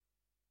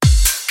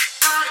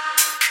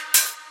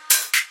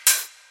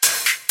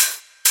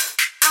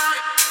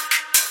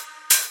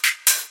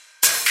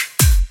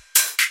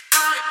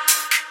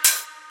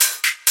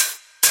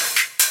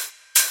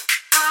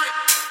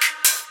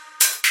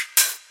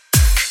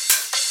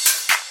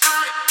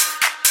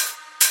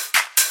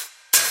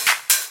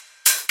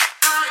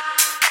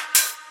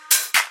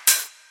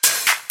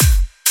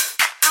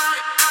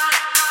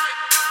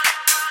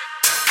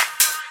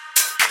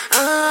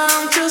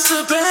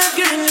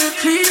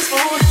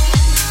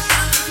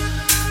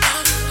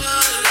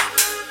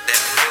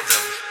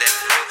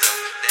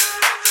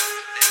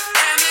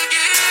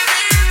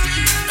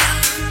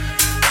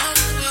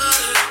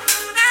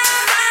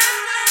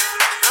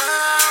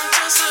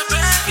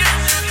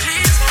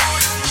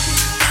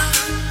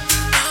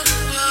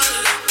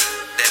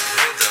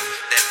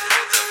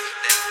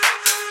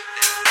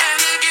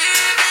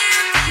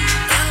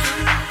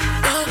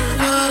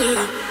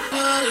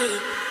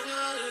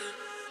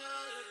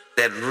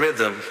That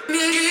rhythm.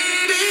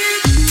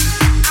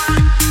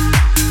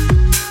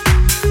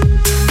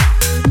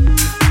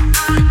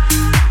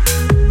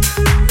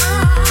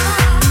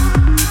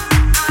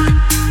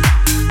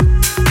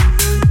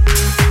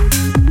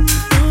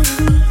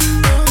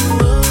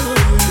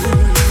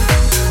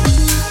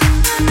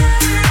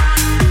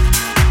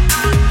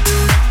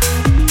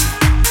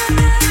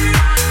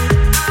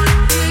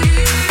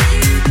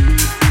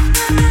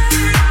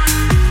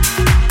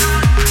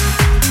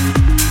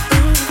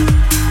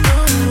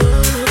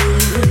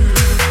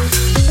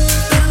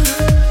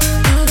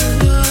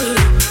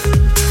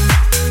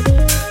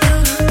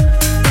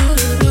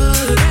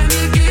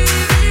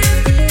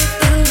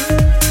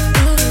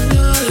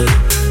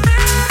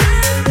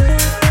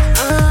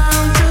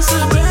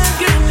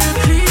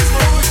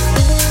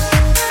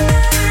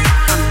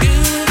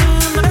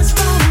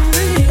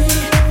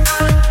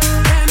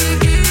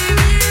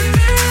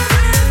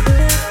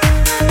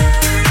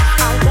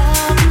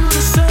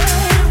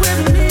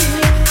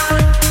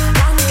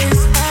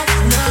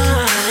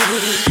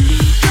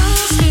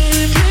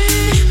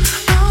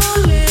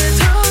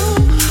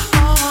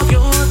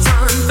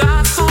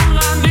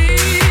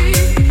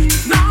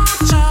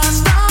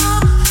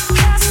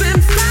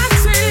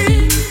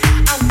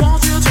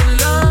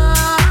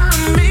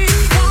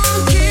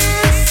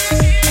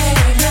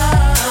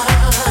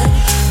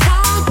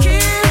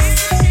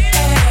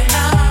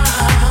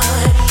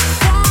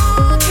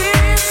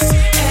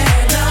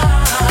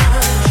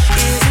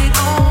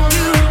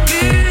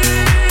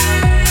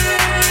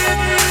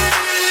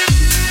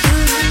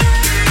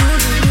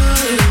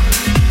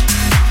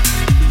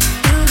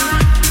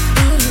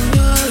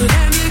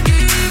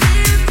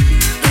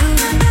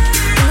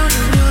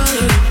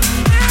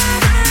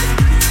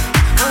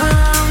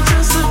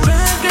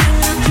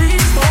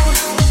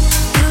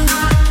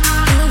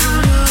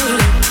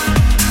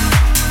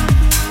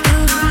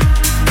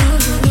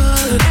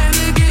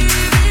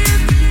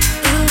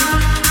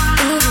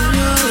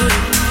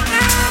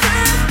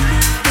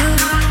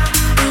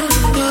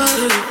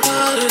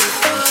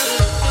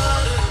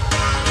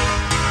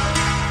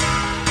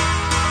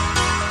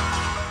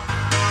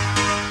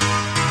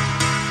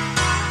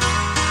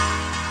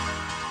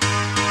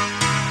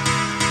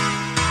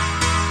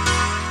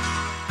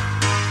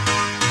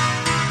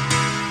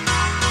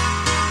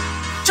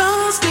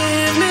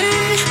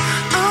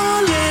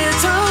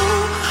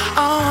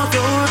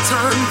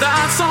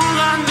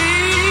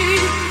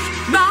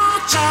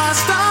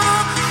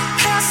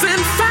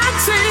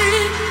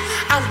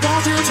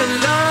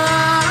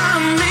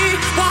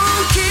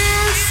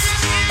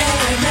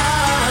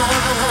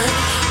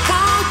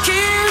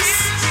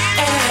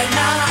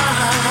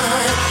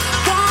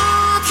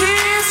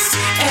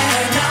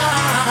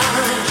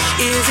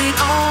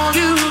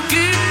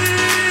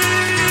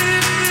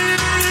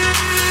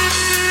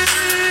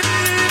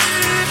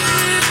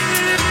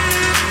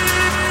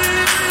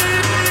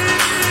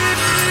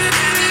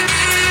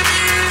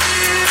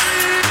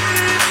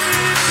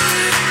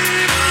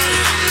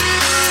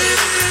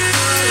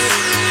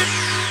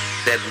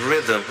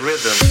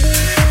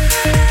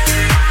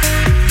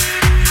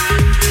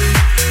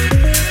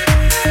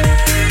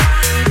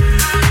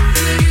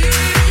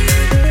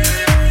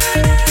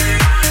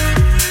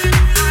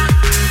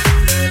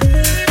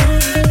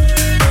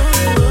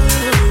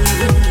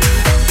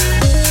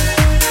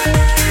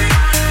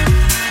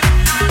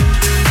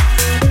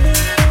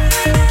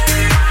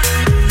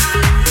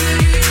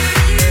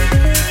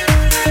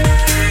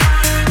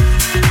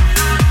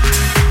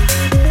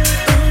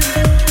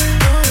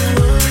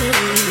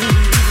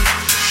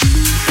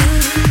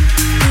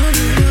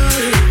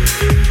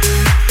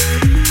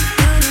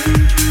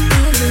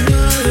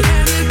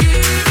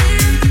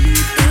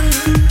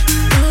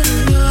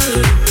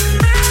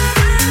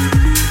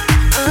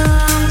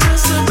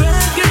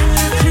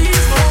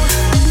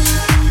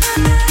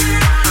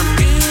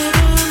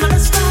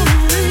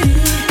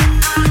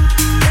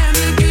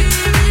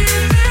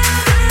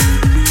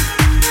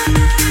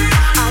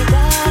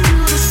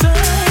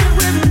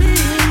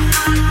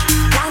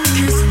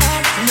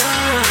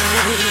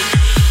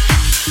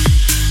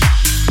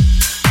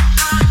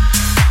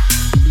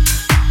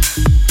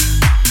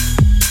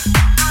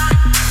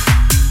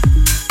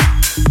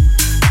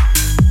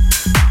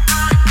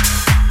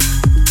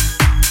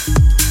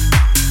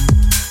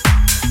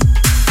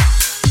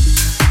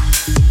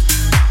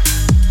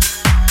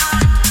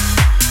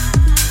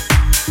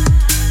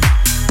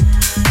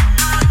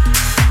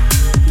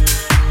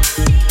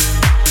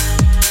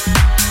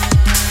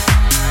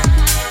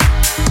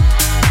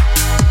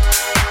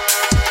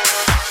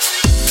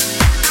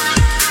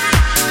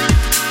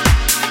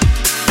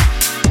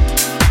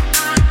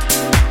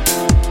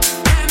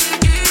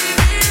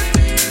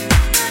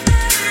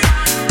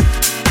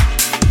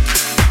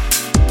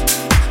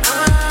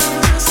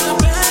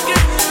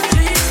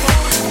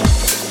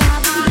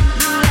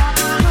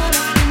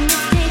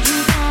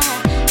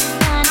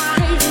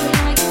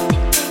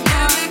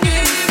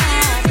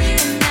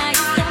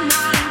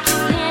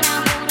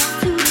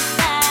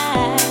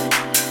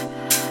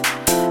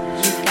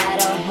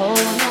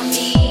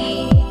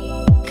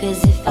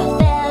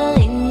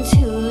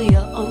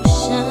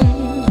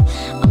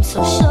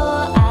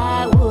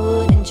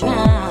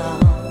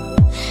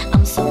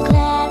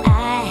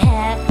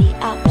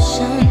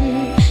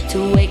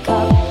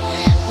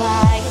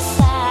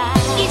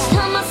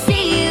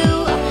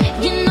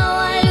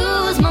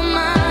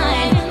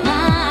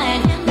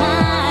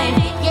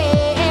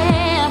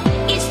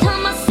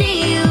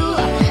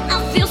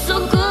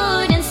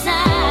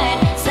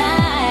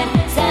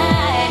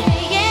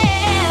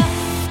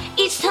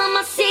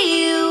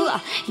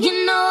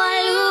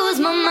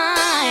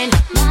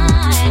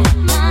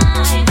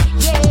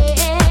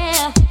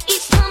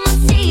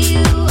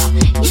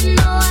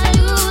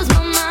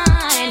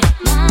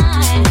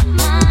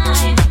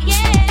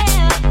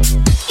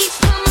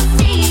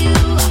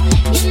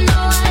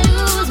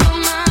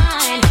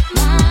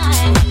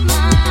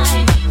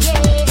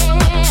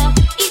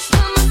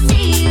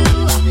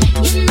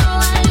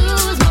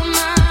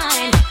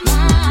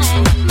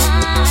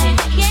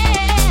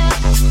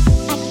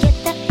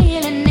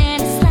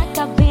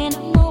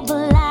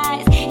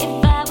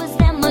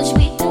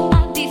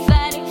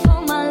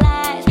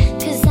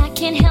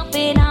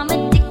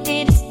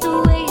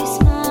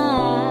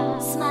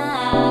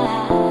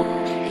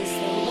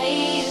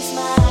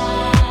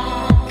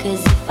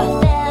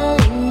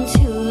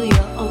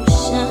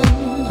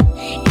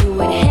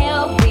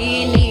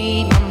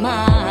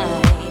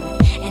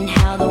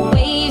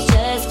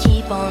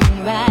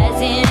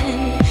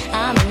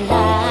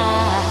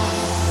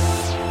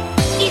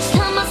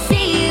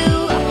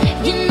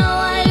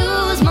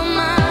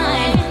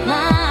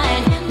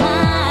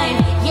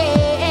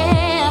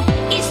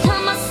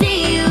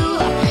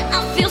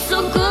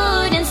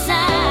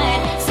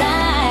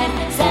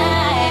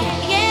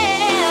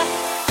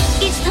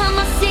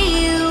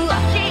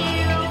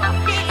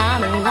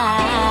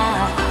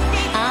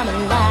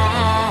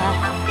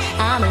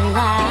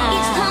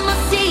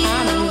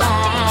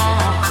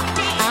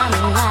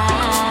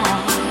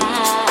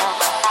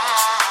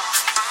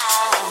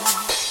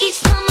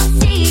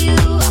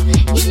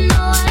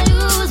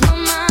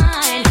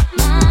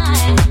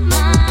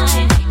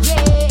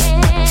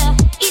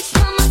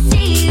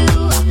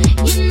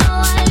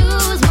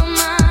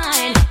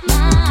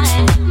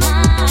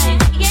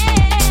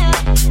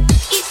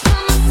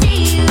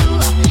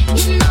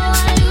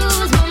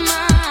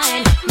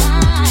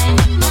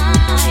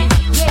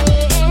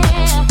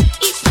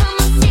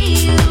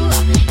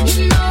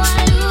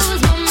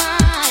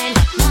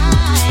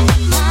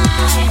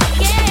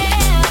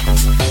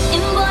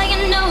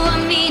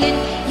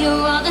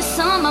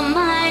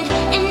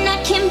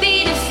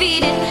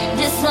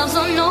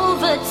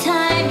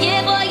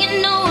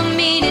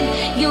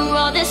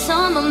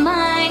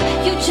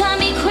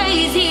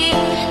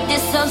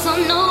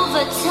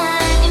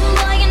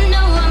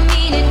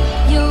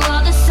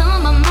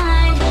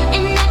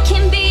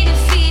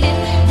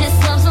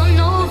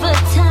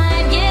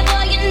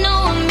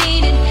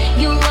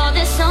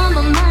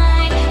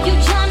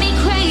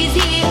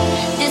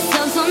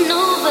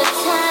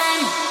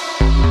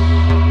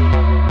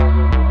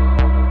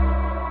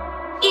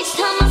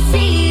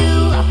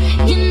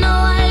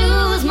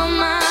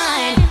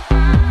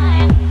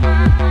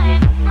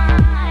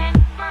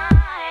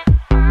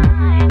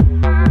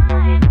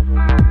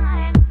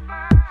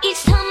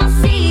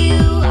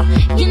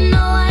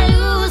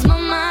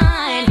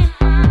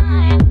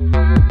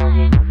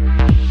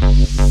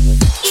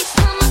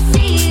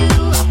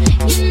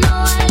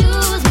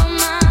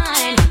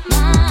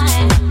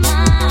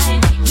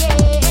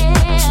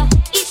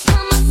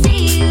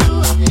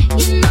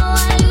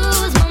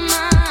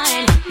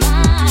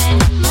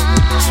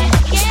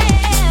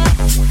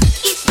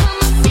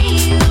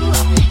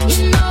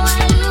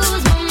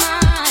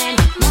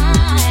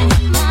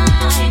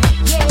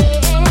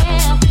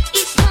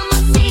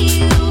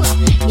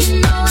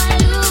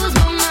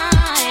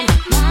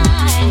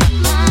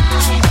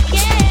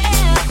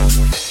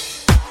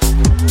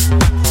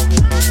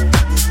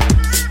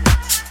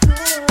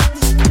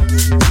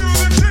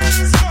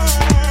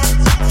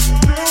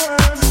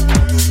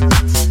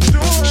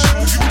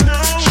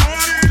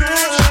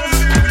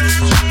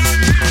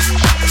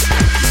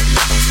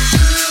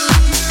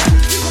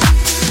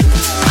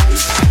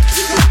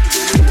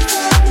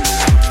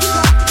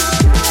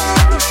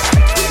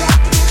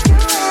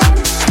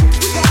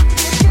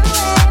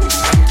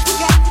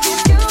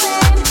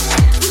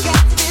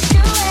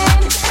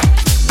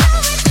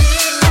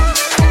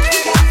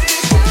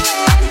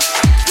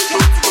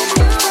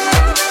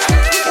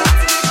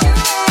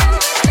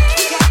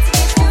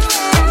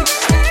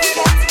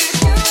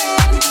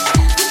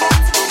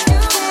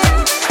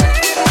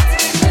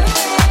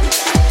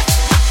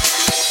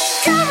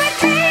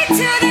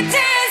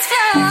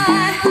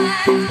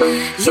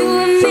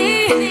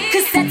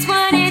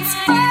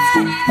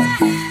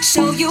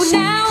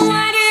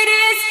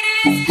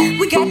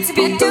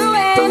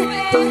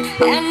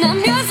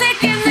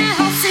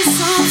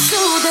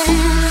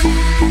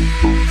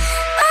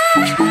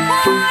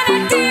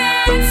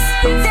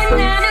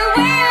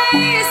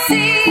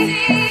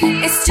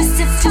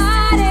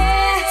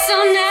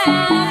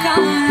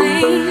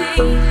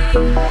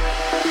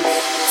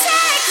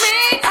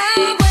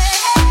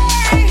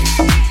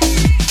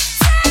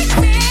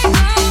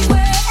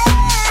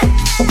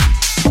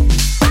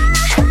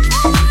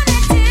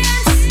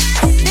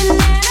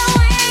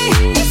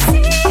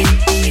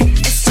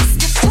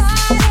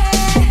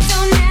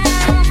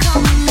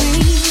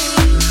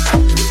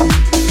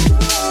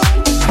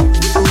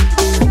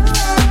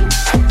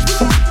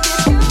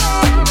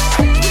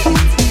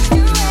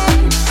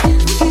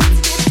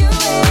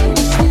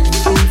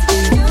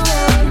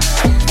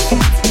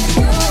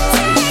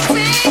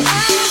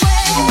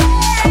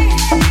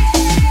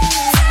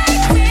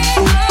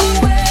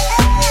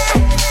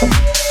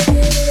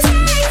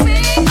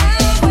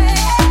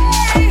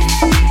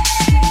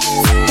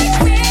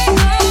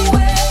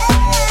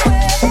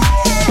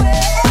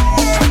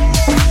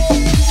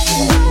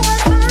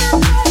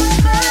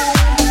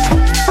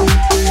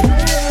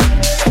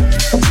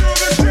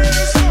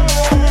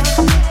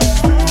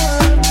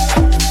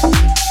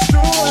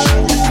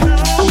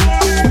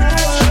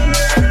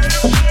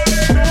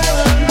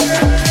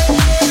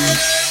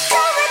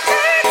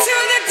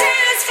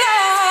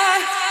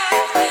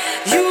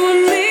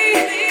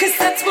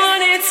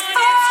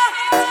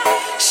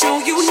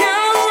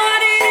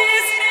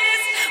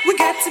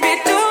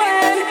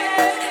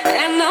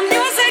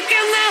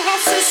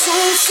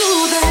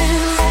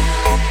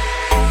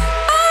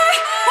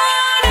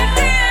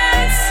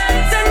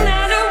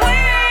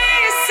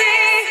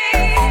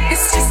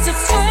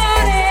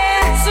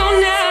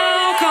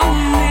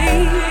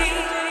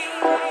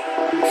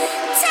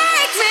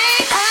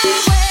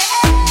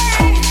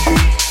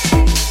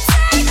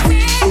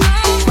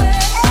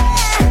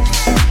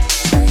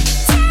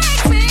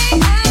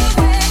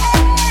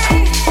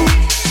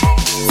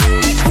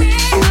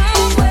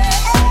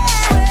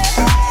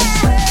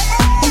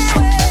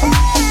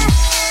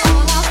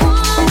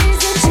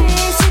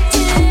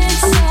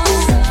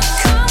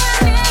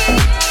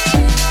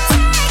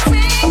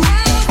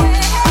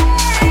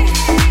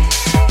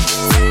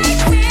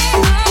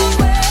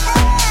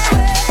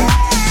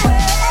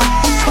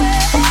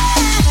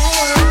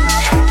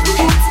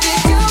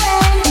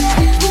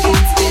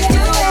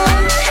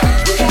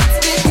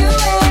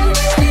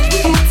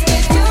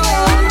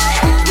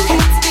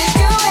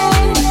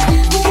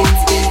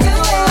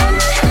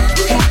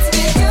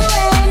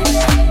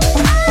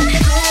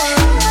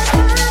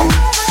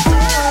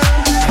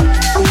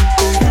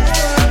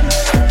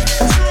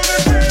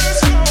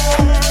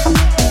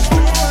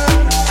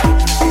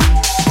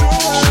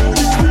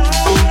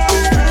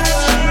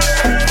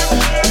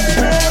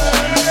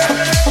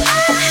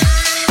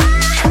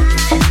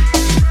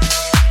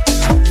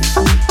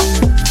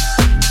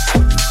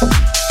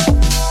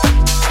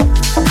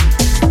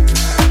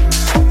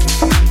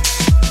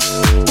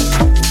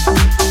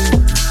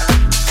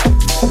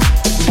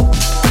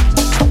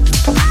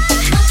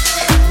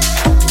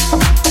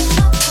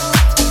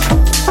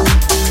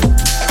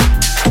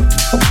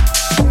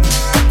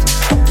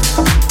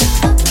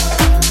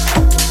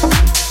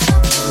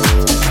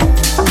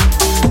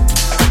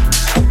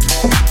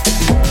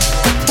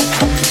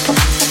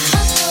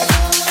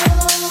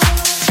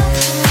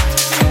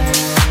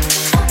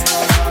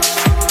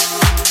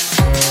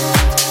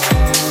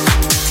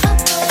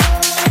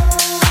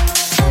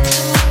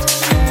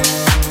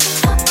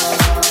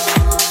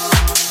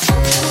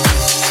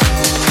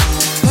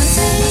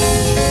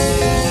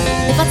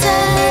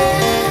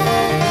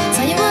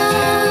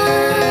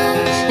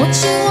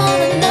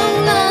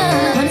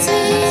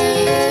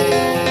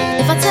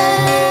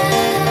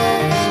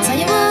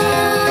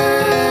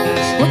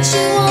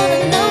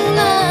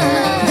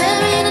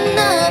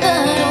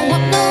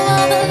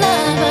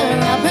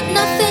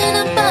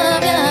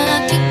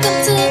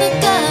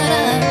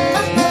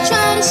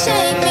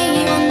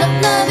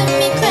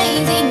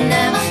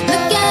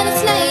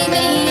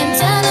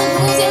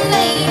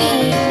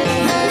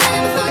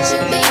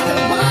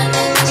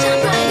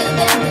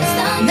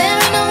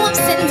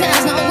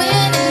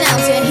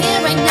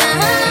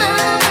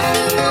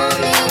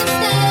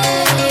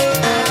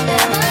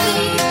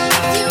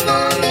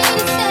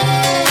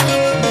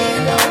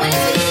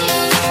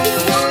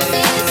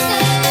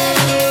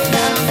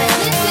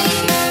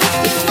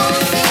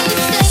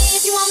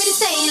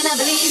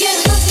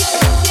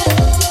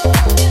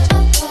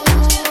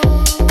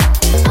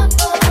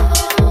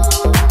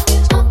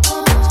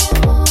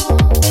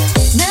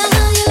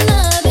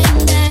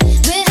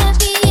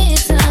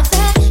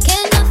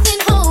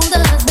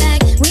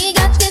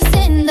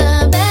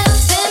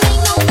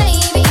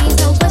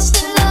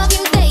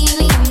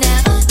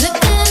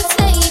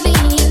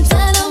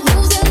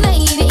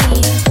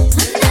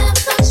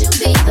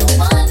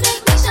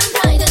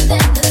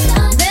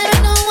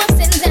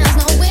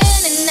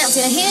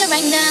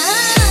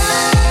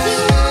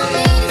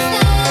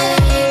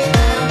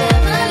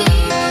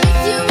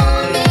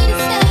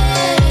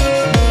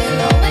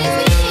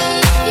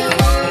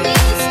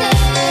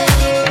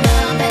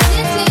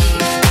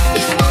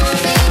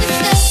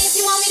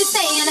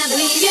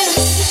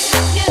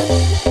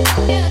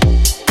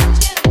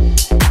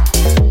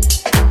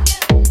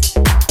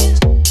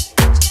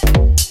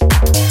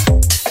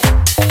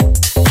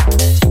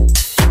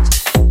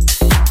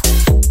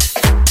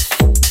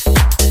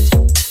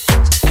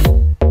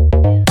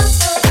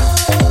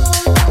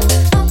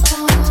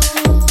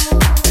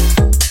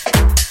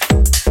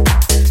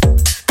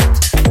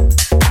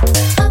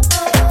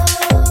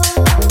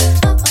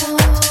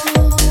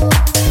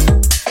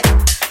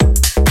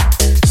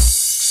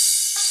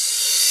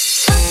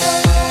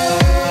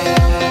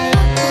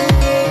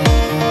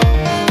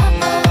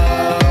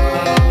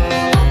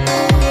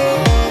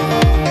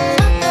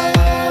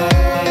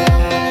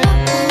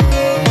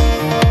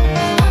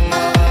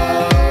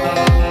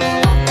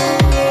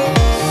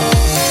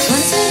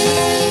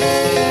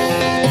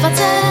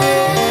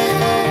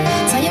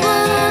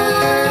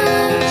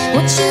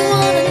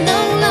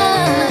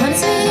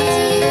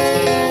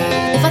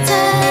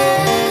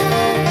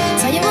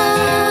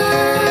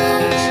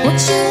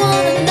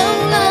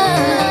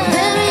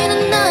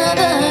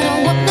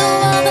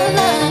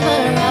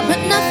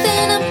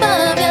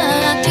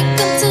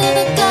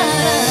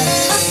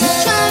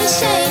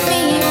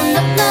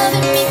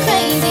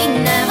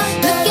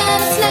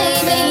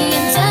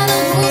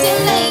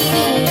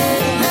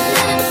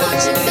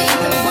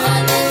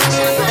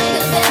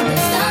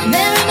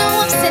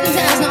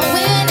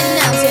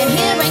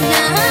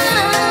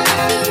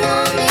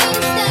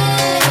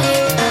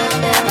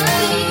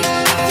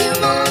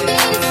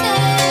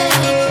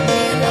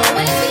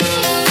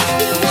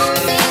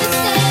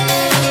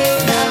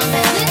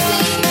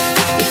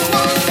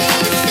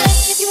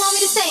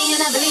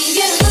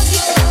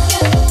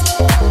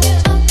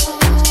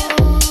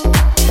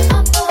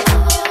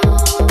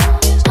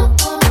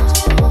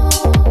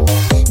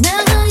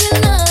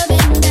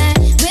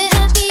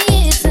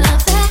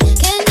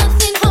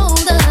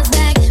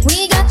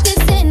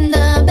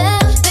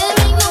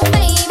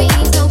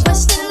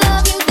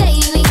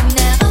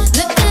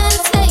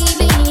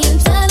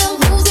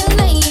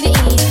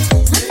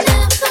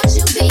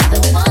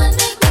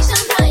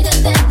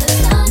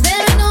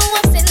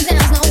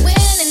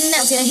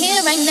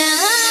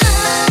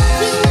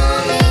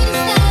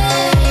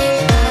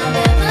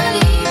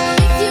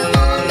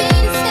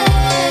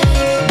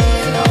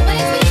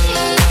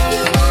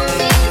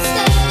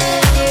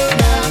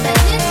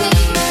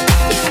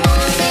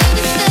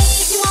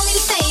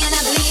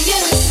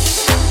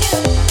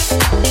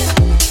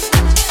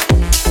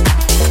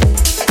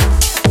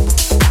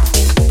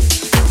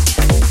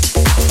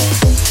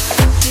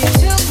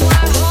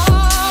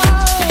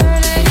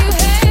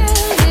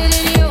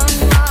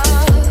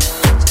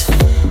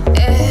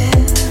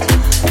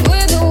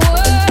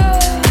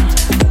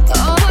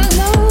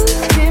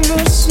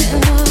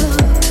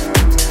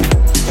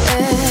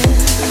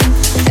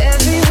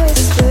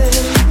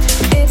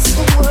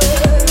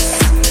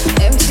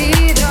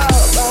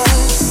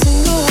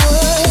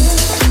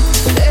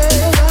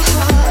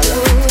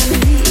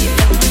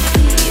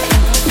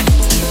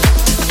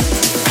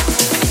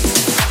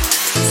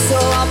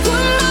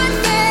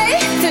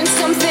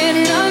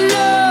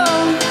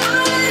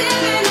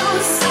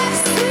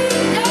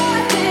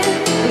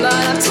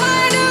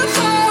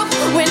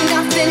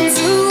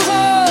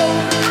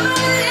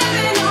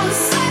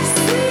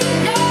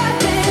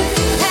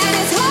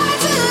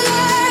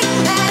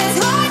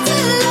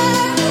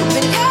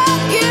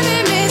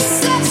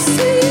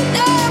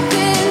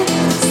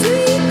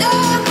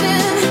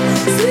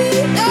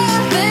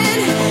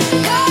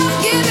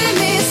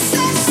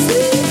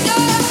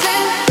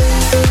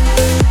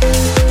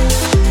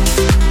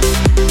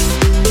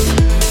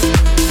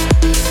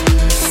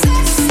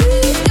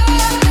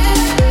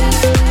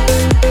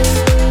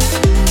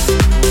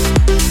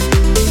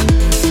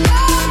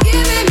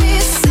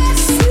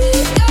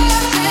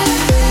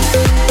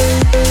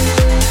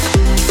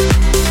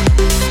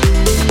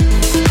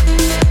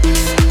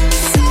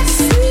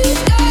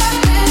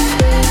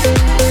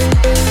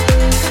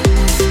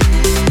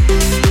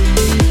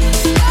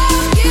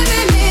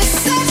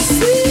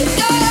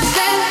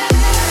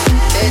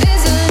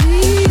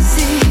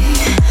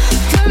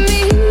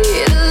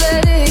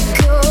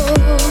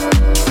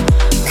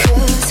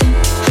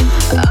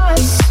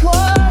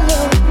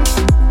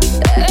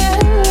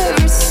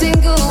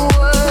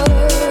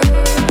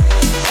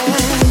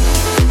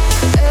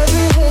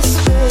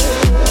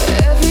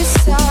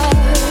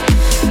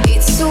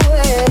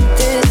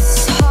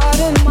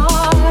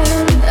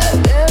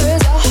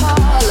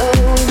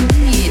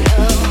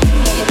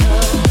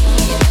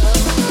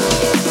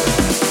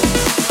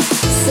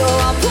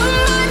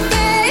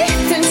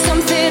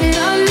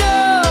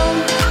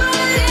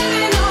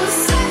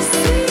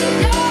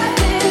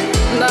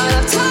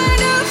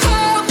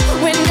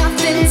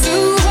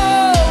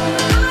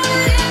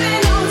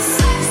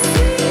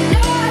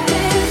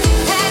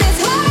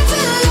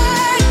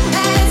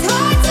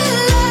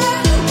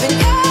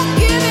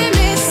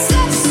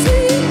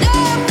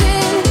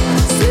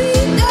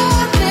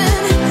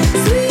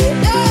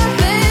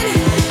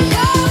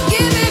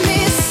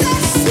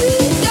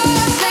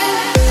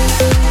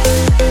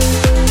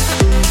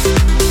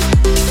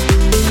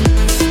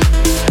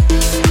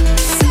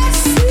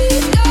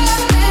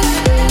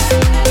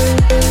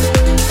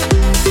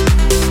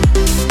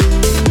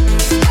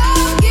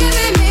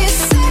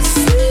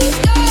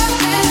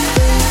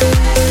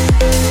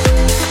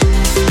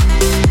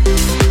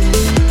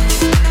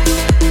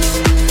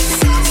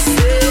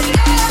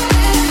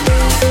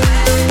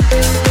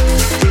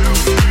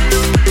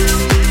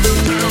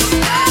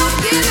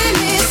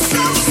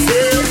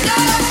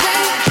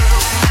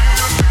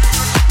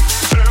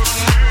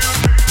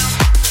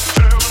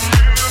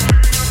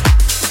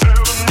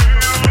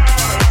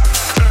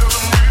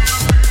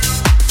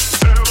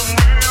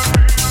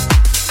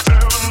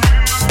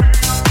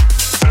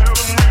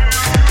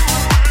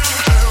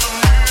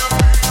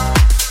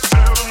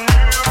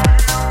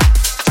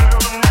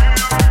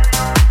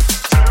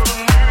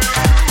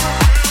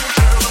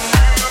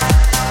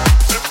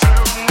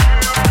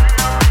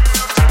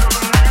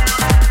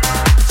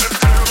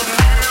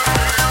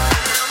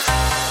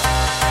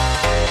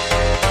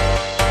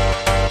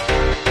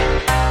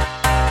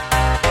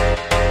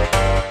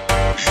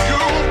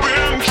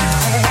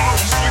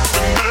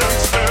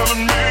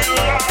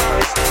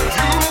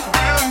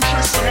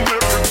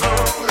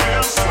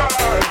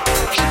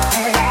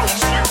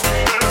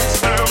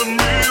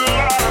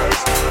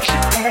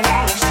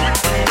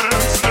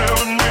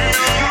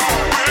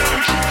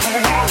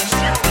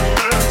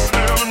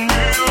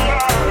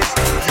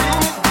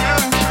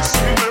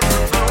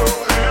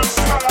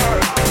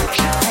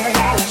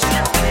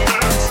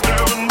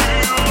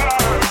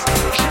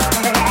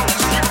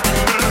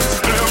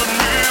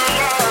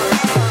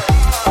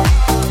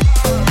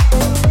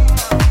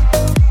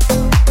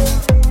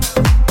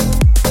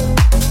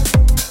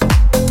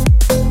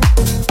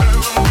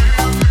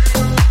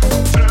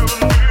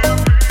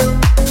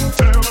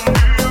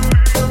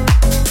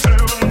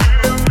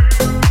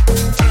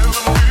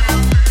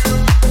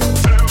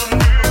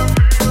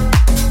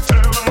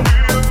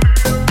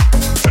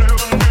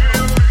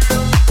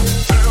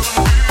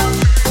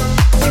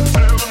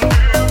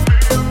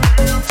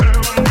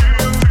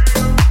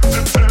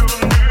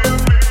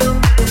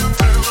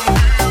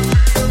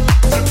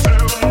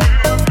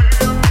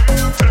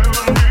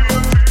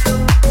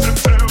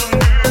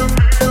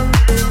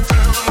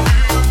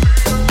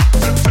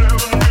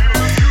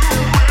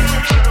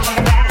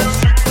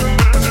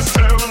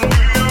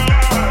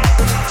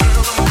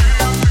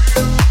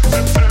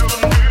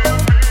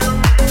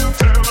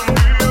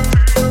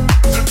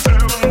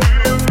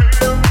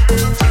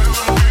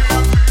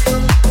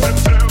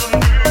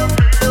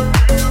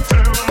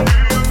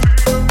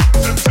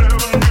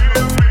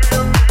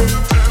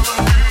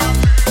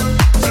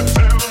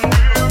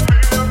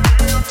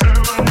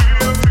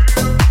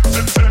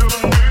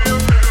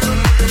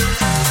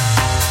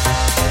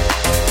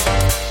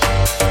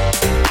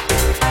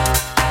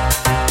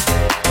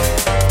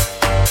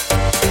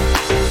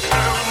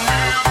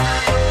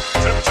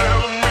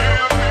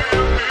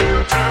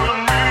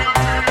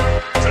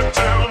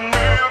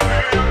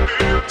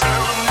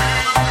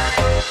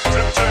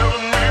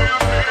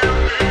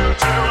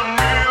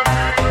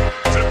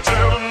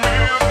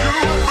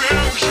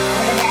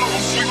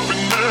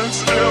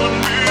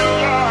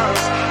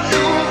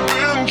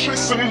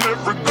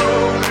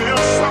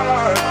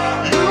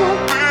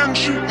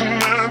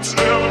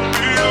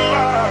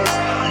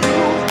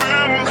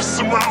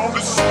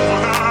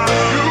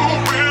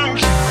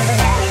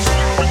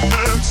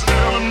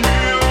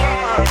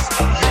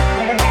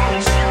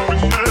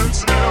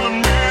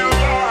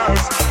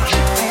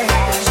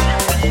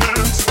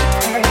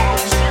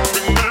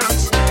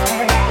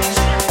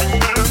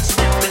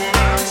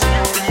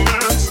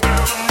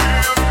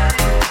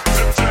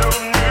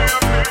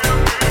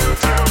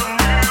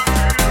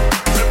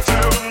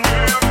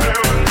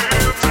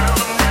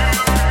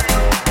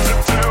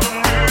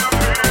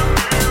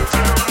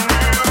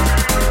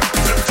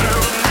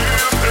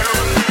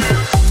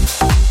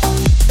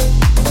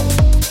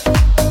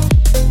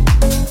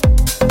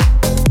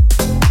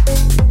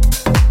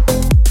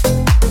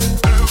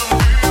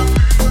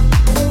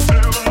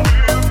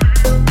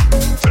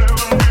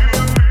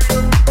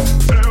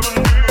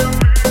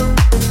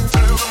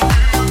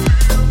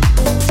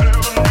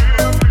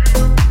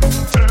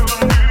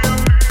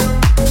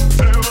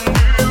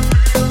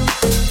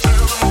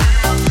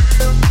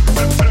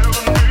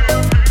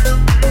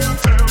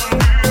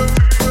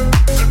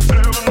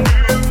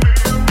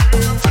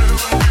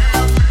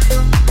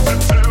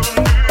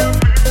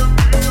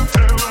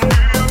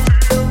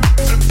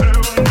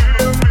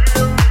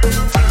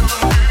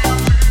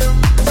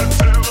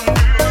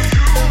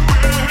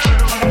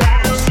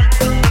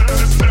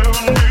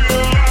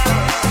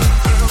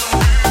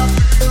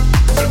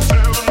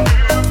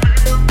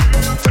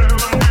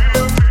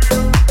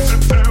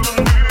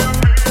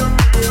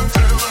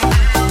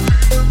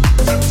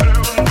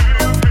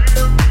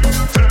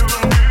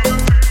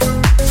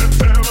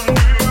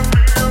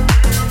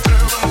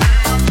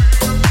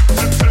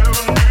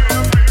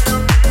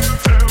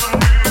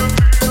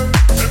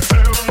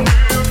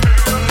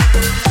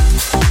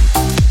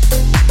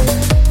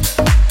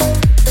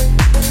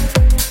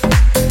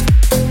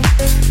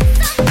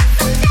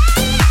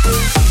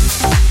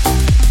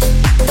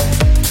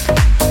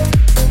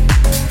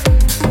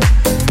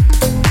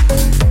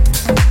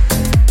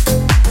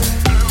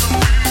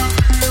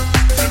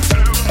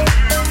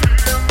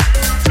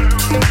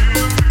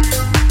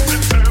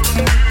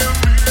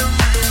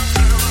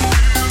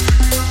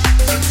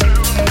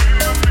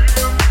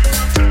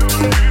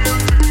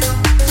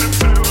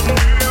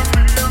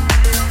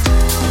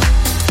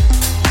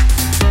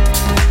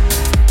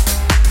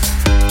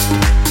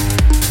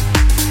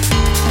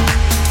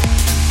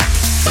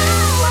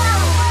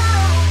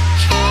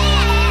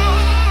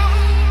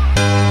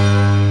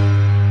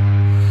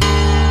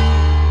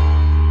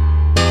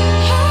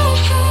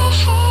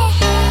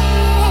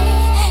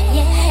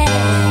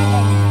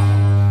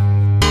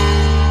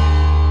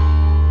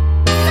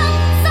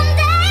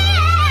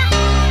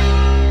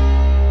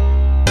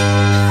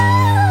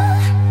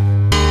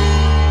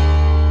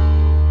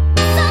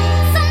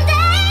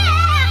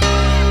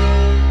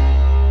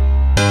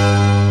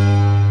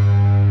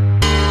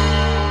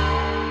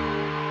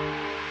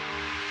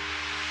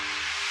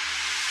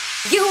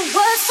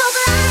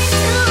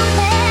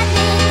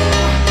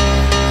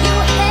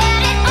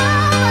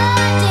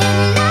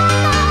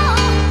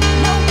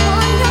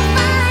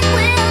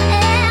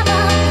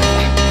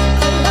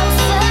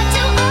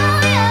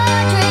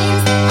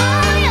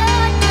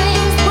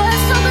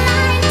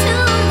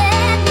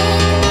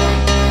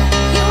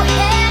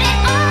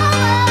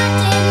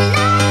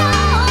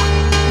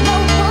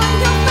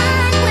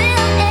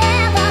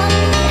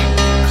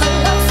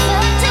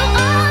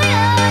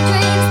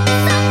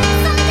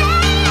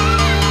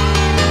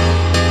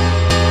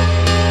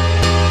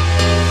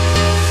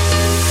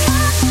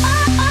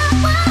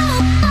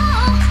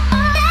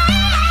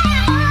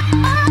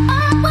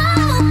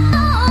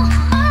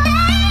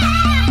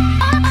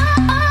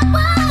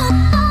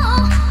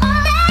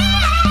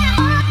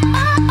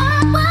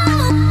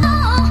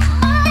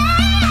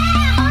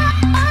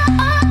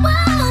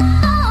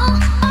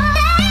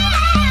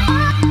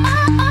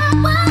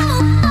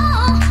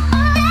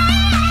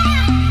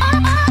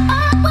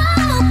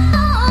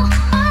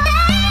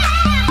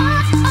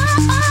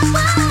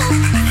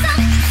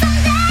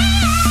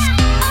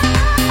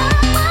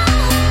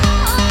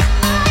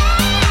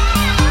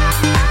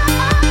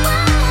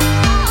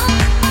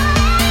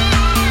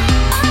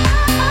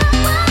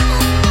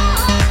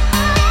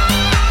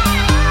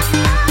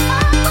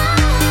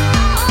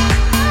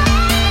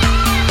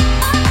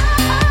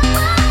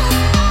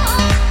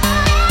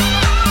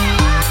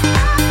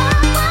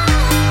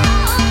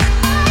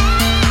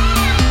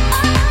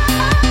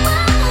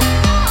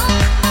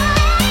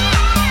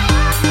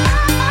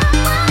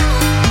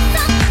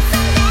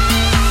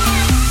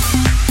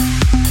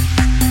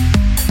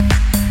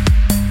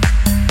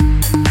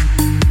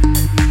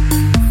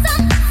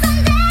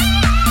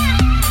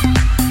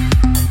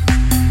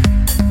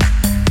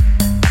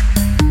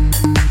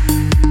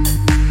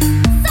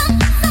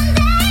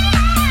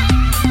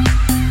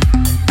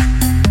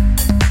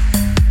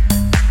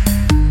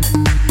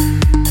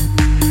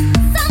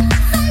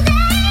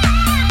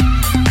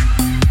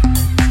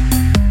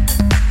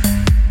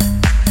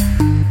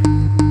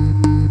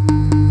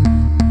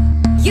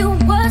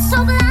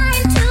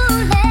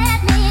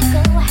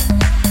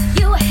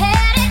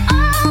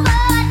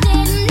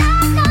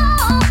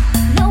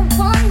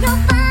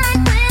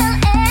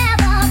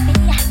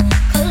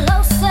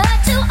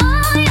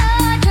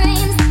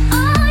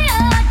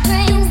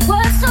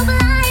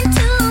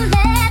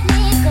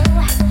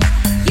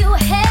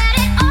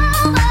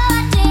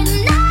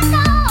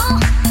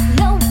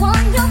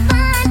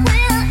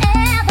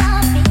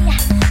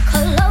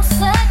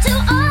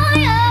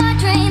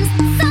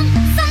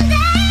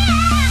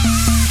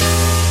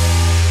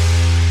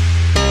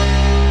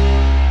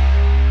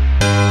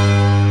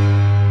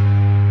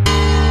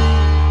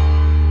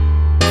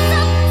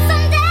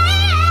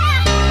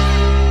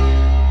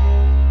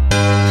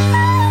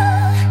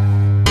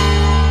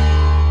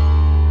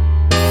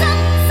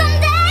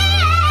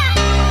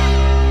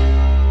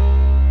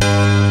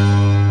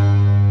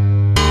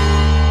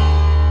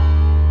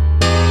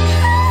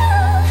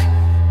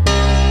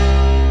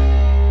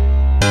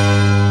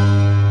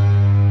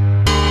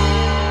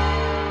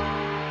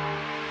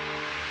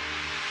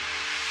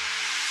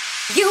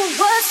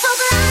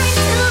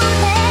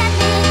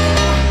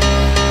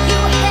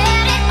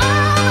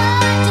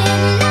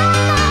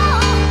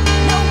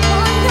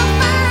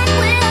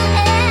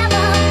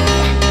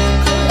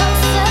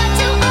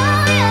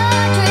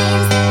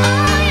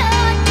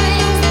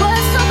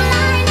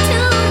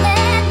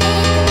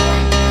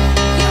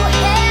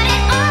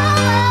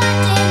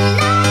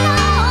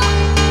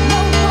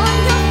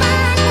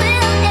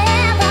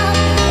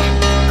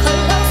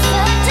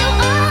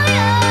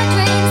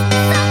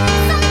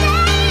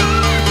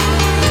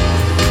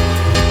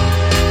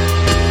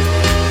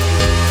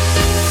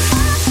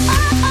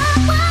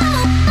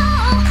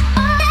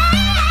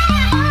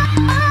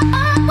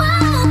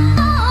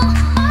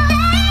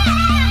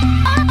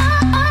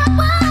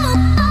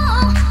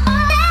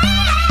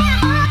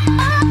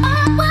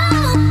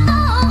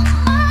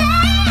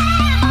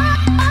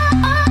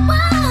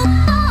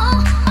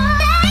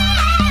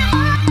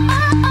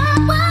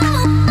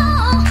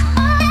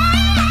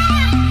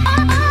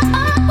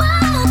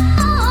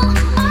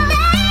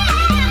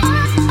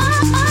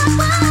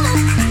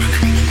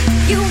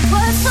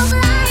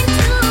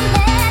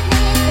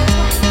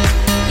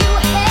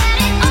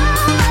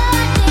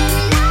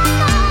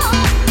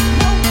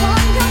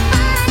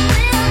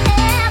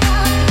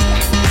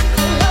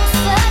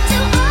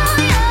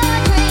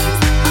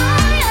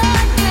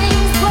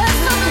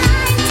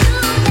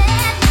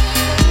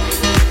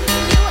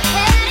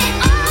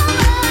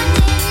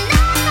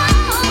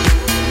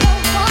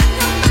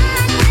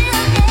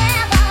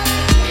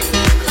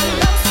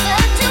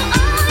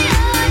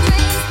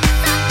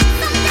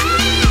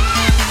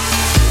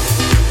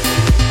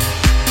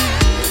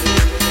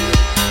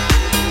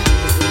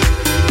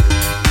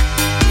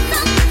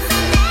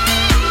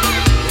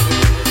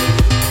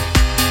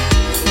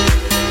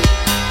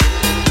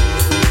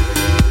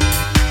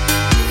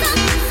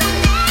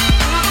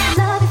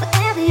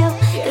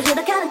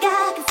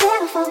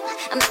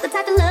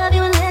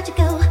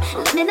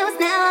 know it's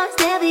now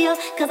stereo.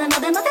 Cause I know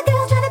them other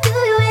girls trying to do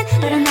you in,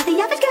 but I'm not the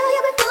average girl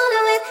you've been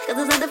fooling with. Cause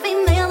those other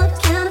female looks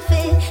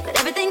counterfeit, but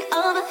everything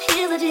over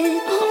here's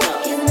legit.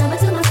 Here's a number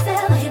to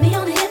myself, hit me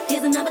on the hip.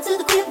 Here's a number to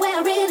the crib where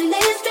I really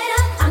live. Straight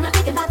up, I'm not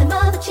thinking about them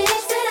other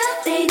chicks. Straight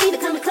up, they ain't even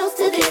coming close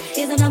to this.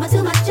 Here's a number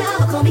to my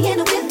job, call me in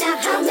the whip. Now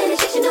how many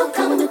chicks you know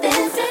coming with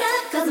this? Straight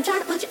up, cause I'm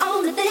trying to put you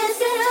on to this.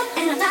 Straight up,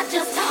 and I'm not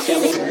just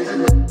talking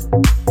it.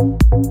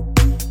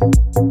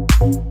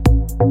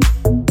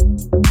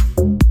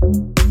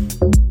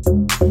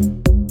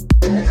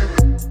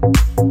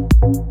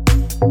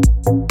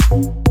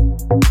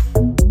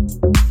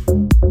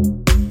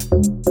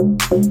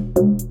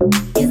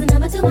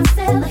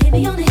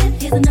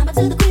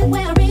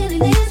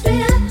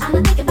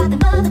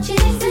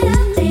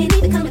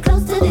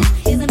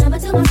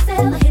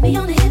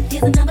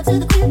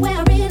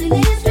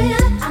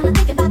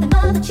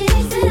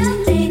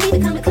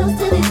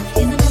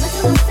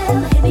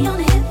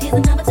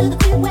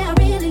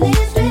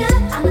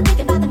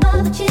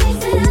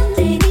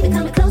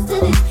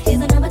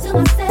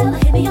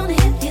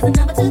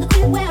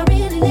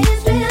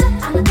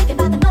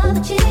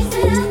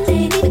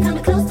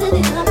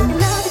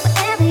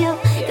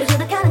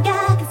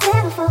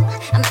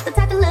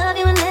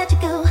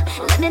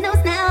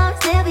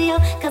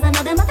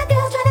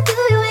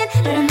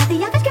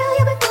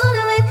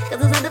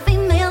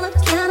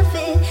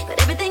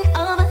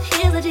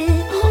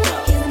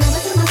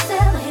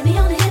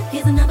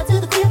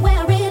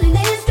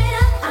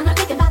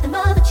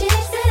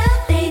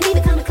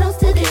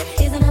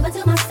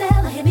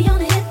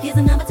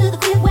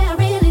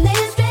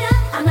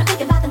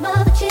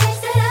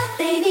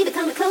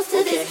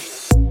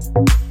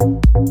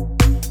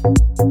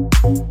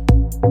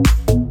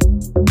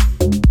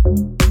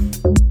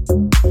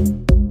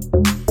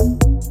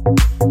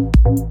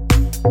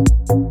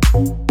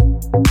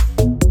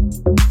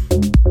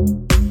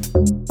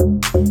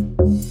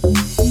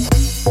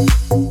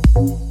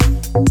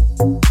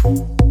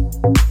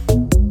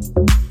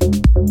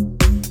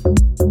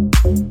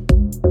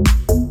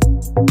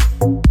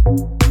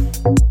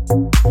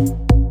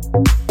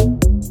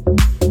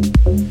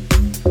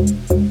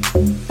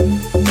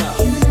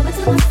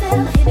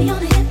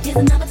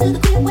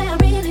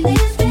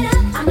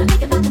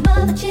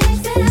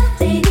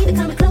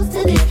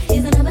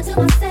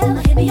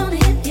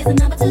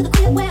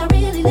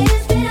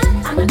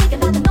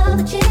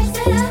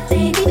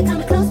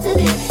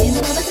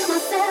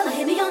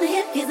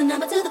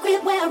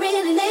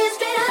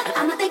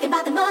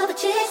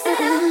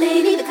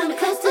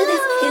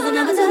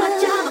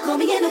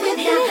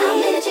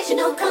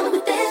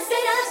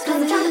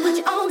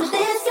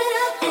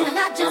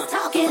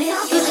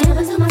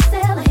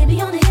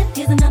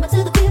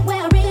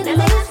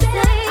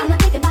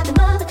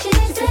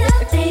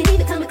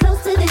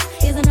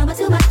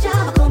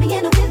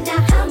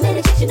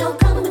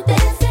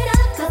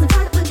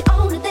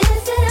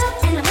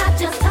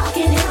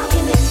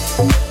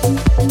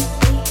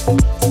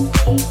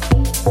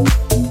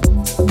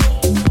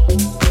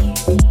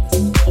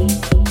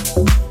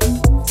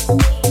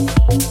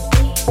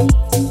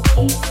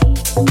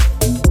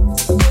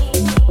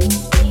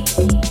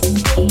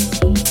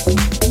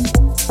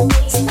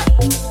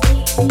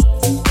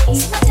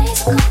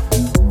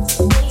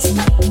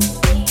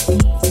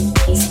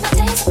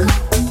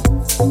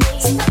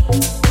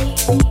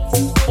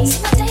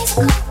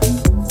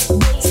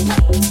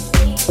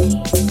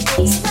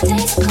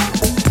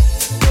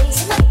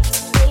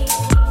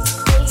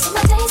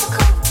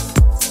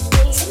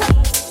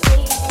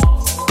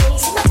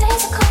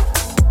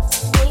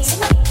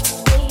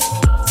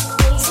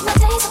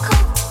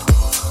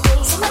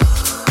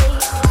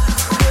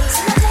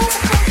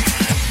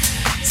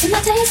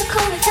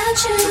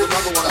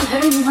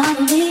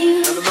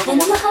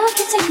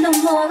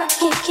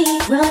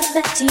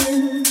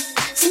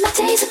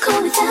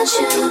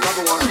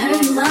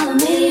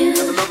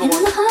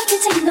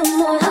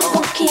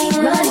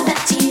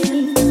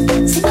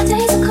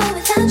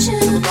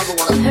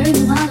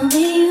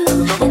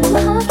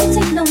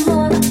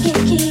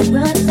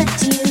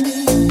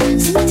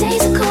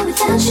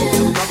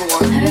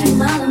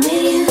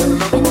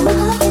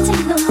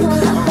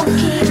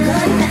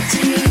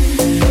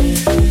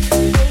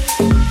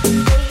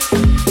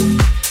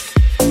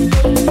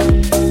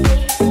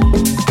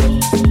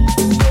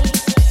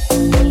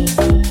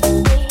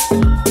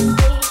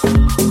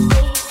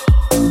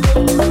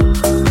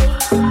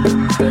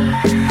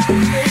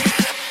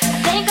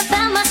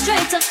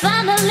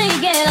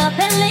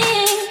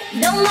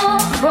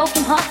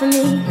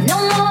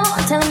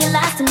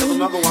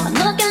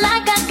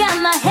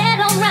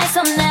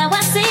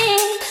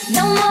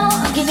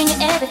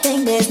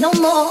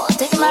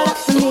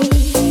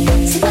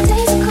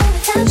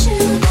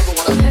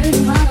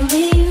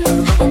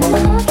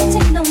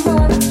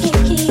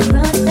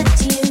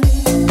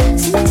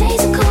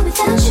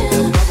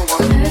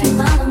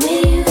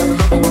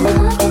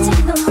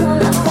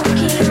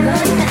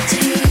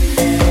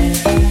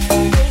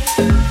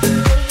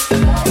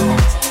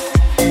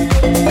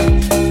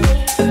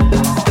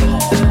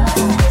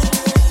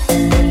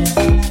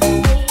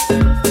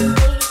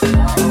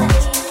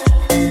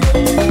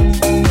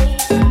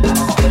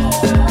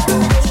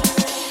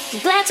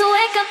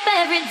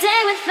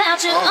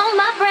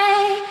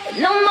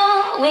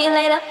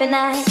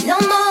 No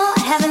more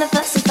having to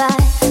fuss and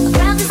fight. I'm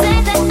proud to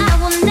say that I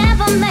will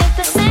never make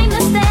the same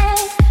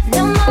mistake.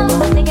 No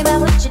more thinking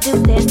about what you do.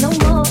 There's no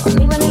more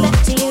me running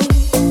back to you.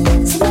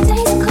 See, my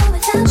days are cold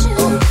without you.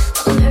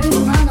 I'm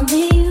hurting while I'm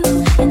with you,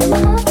 and then my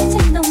heart can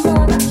take no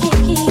more. I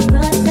can't keep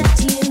running back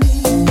to you.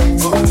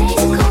 See, my days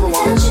are cold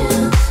without you.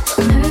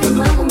 I'm hurting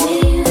while I'm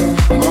with you,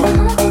 and then my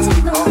heart can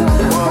take no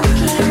more. I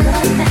can't keep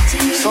running back to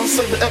you. Some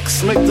say the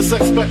X make the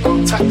sex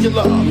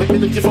spectacular. Make me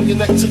lick you from your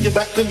neck to your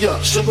back, then you're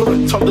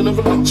shivering, tongue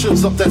delivering,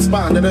 chills up that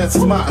spine, that ass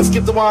is mine.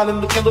 Skip the wine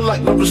and the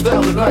candlelight, nourish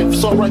down the night.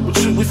 It's alright with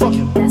you, we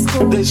fucking.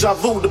 Deja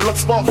vu, the blood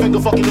spark, finger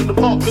fucking in the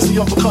park, pissy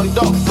off a cutty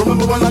dog.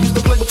 Remember when I used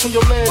to play between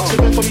your legs? You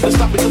meant for me to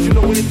stop because you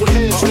know we hit with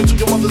hands straight to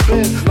your mother's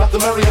bed. Not the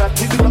Marriott,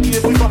 we'd be lucky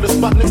if we found a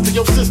spot next to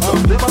your sister.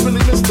 Damn, I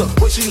really missed her.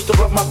 Way she used to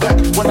rub my back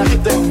when I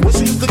hit that. Way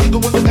she used to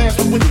giggle when the ass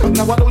was with her.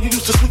 Now I know you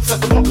used to sweets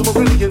at the Park of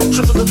Meridian,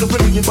 trips to the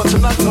Caribbean, but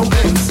tonight no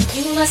ends.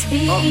 You must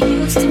be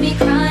used to me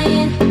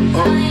crying,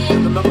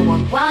 And another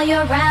one. while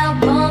you're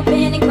out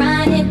bumping and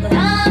grinding, but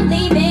I'm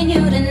leaving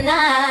you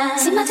tonight.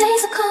 See, my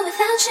days are cold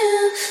without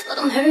you, but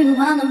I'm hurting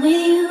while I'm with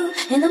you,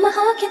 and though my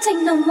heart can't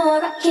take no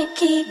more, I can't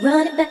keep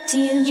running back to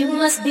you. You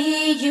must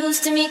be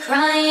used to me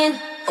crying,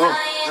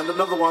 And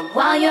another one.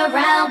 while you're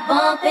out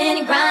bumping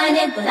and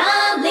grinding, but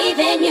I'm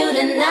leaving you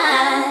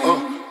tonight.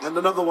 And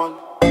another one.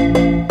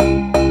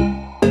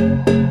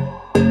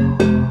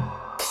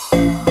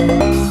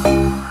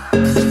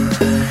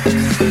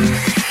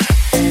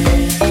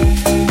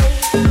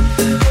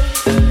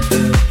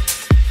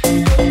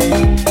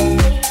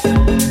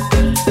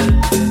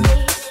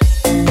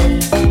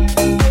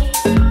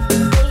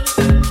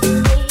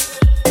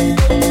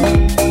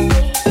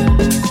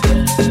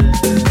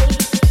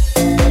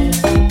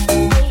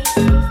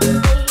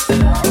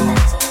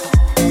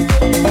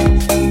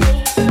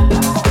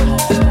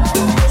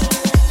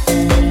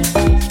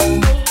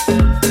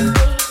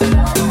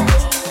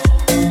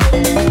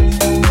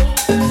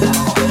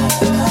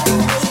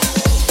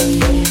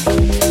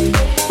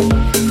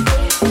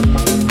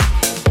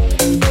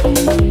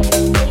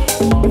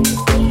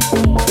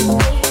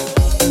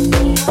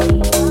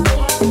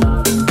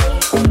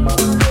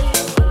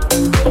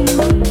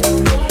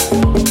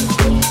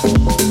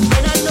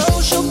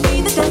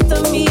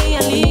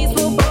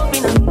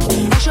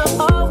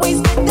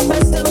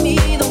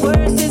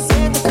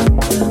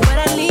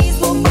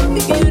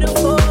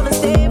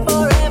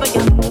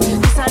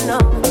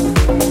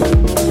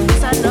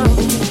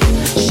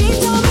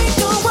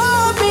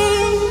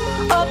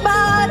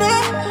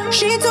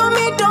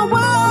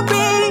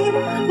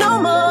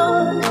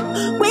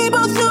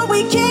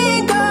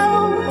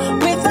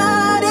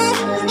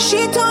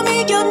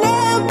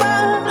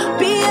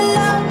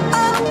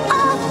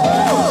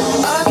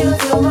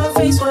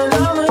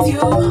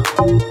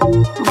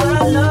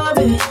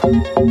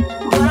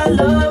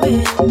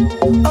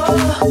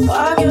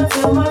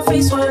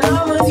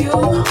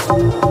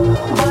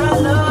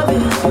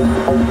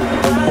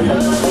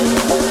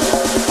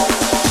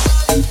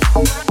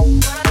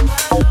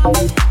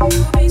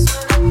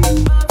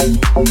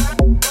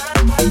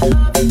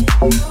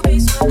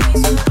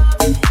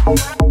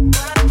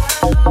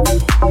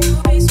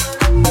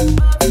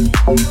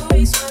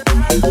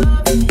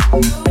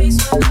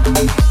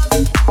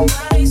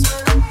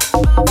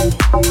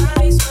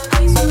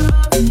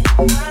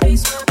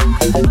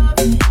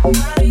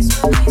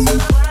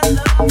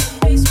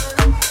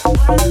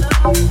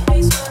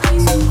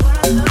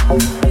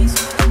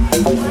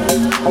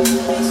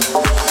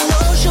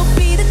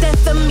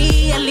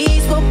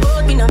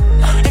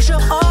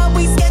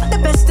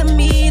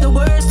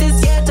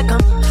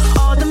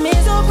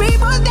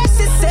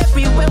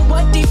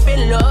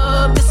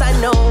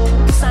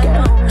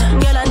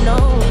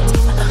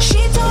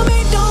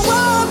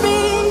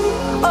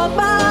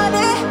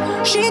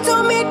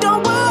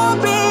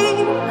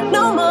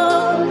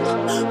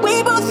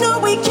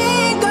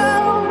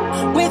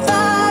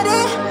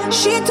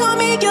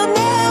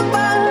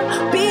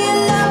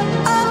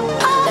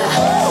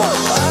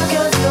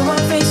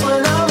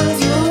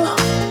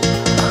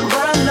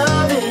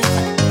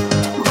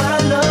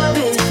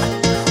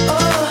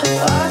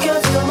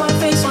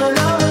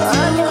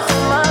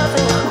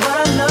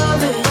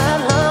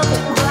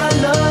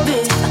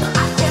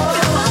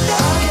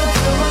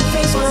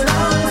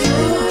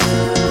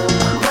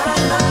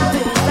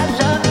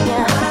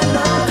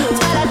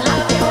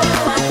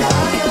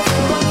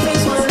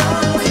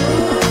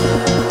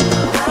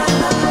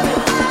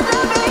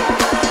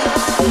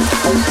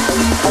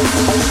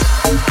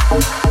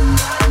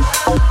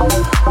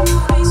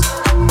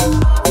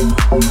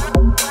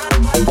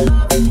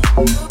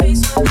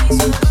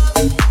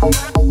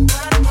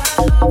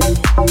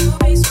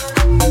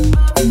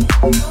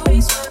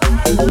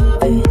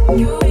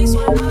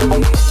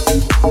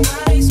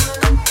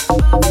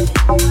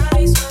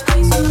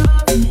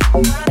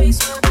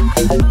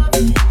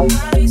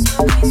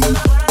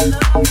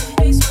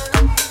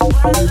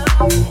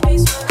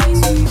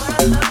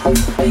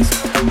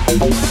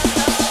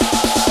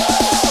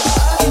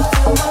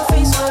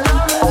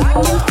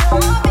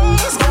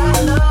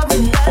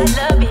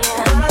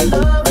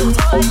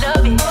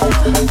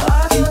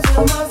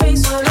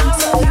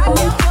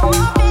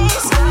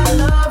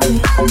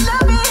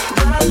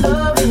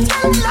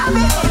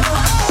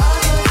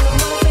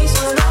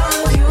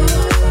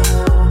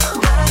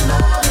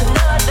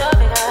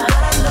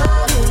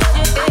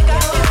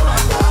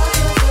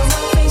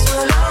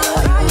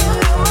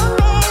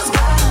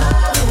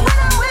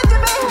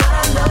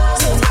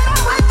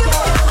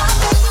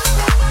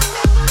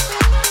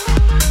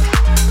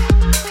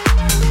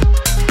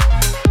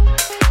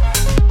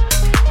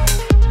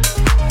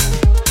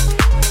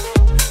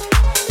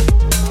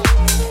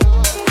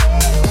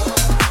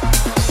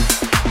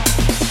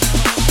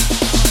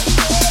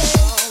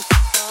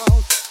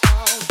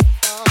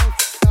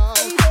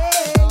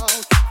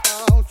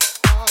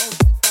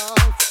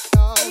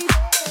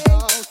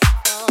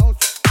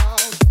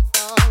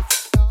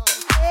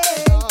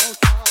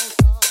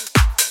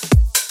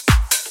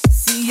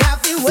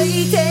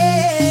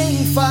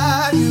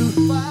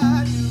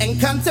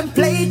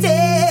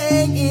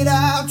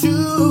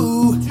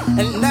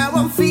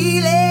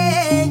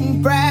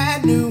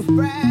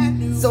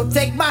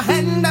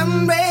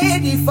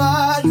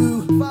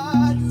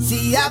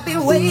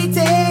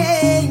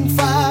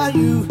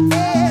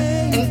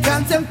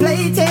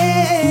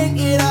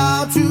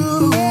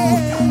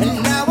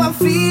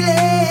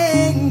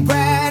 feeling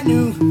brand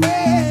new.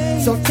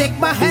 So take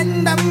my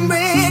hand, I'm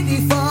ready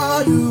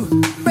for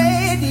you.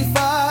 Ready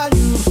for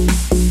you.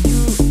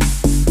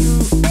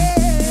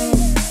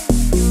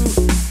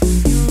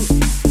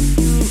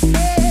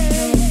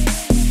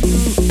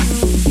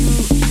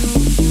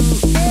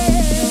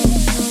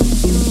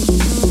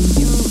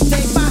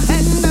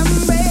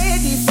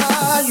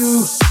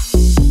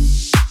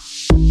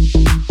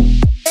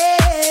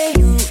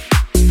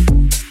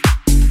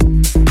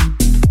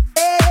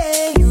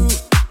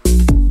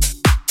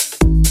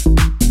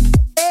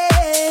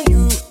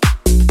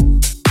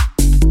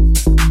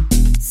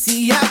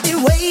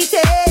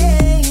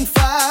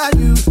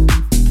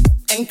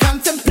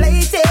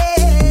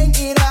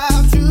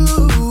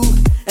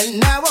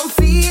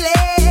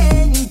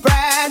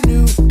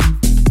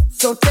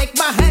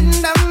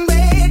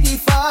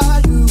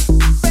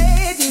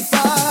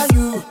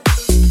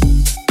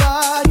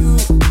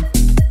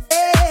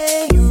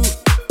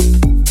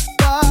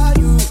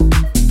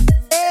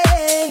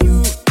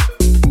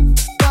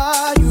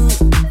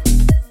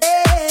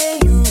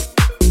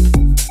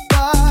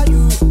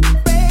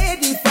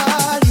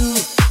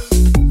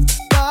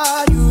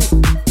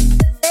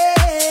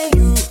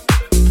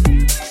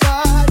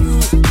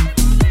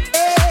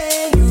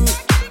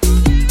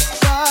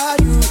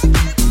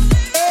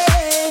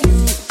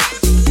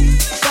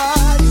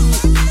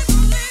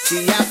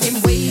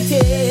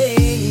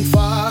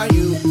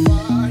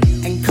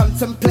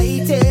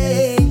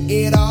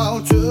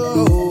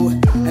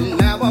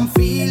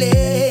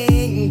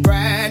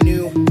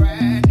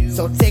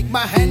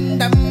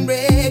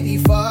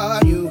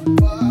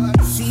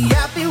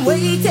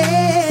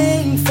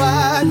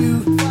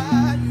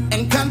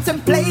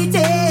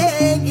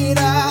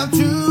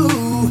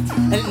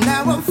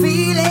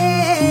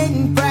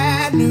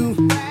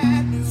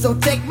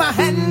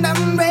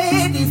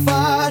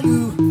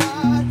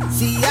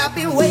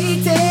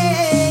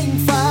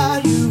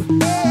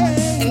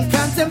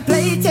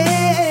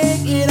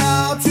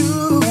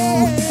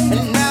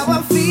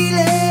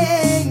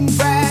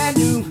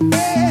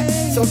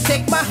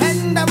 Take my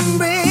hand, I'm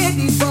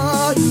ready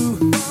for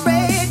you.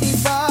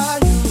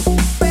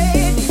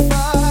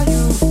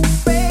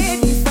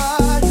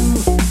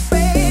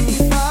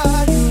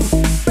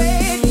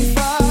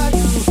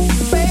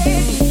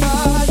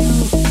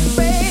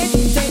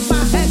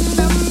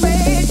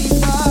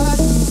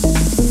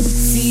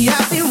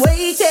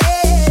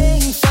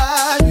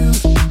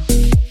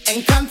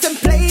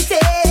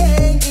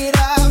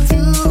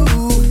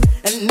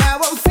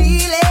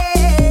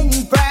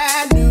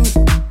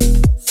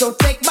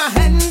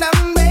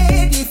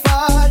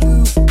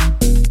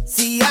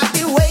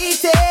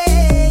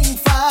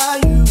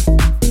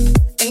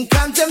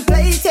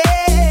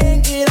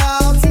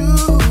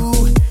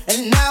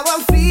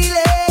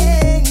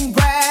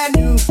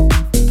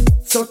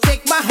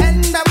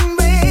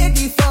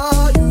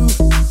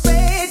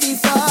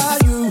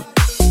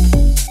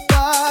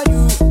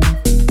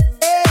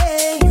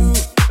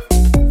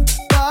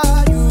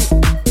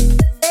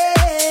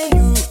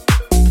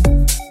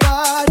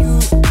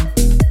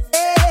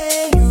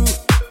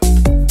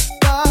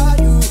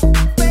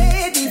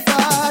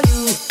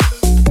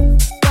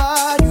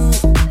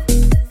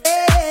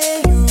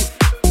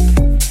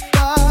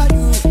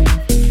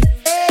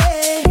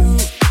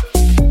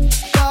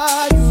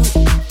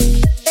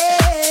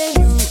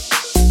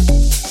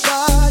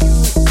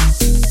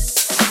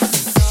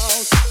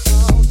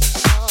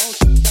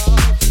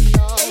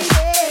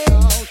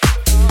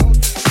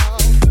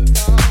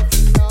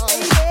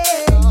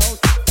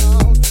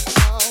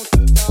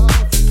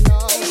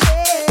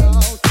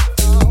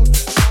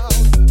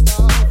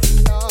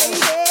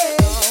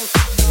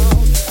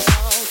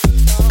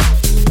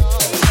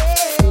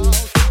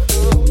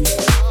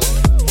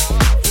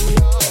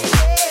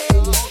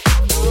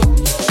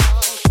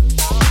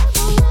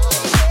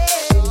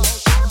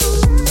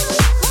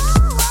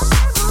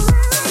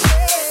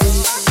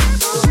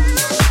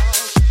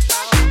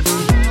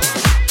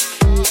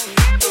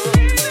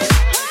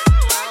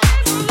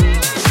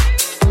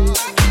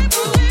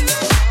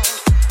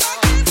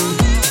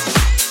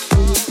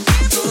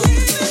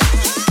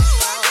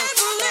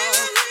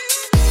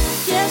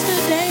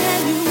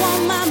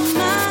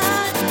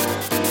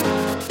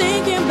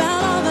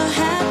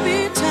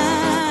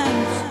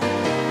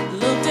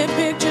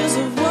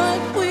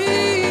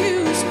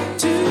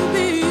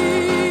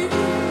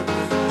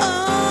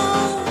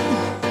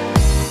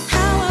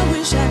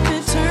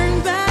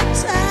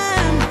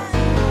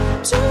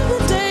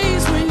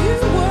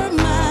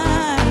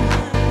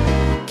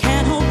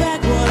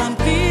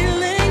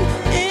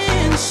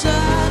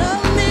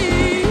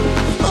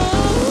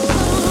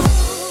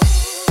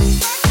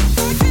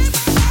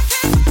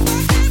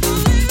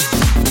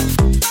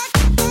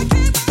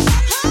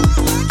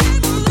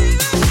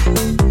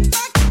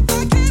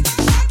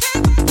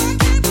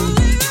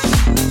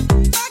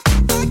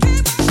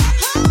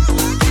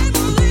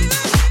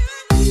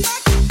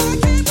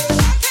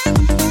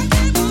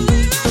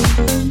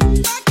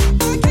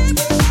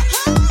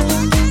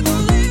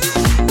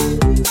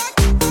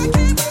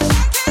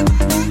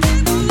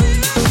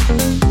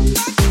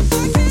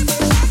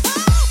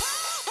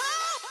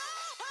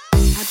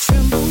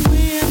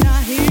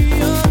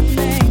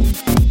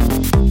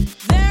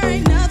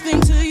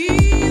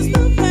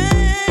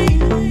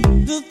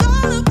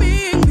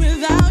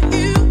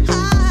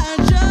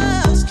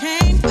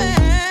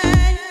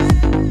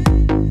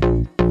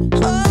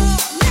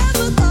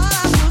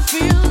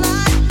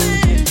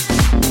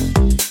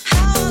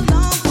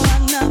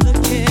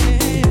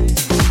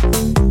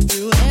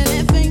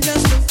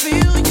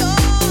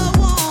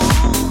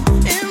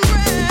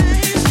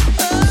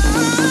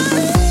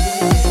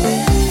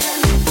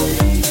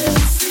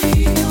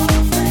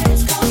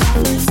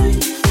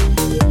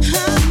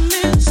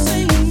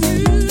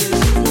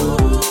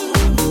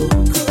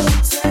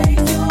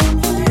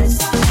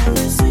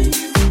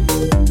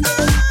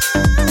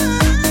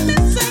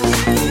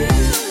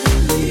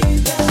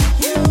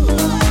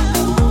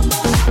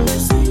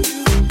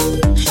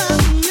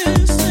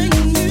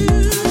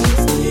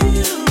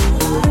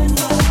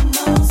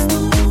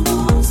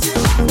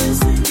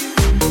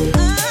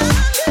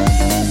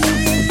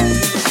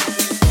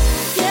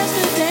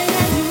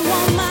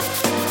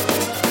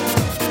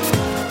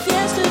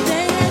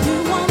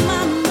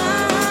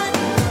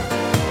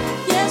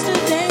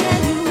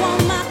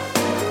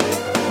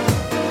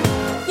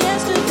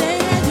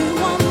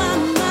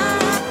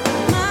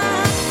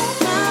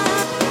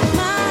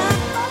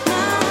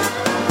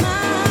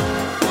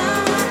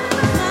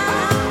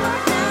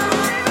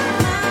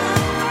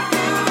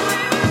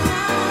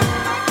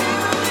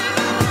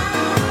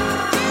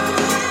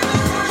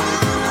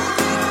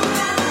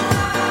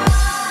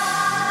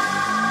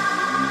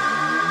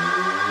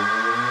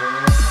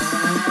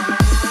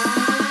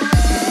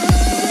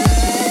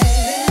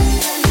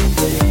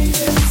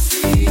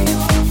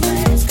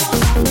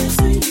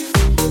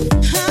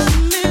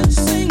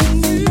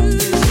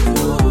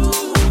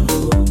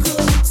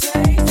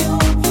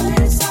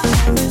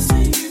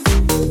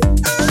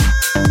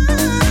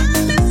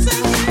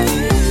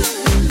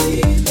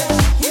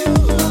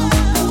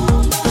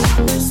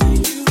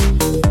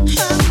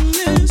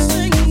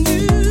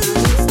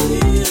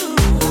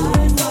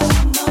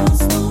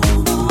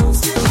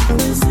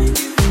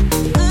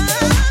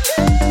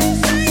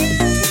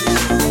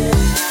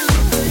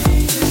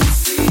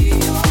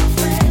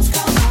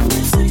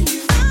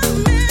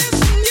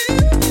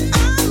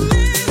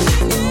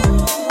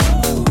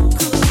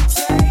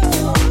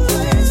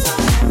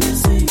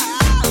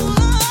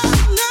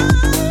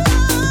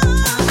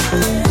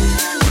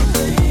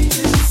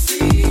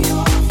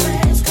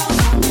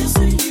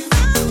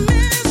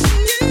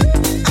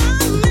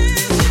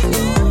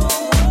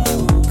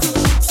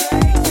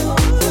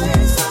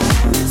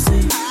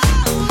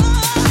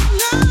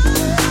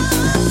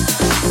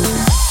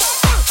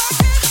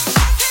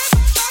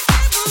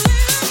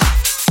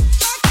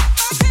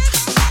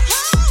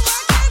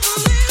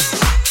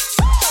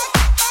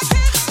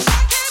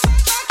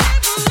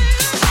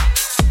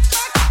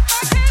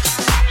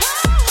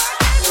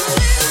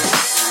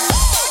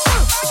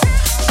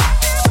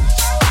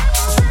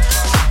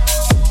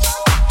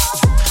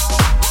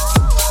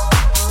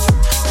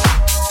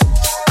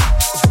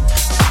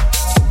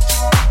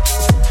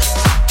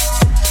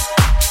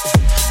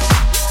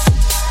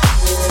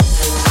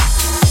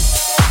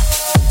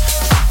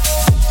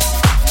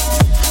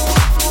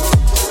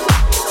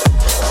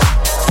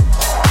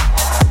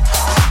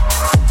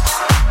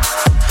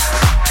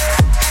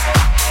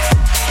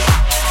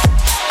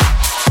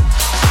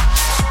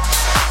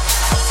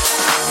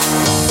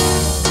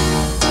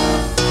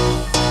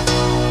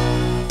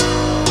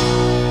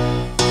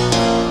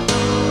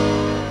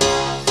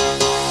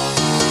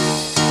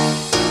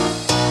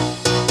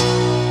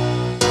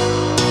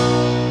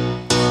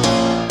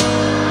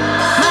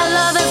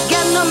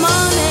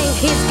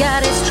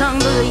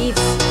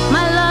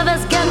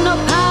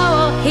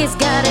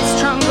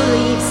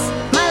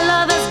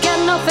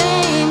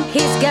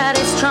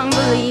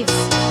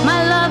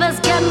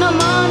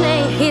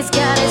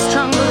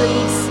 strong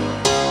beliefs.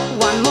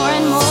 Want more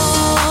and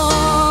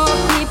more.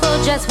 People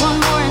just want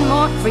more and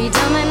more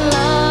freedom and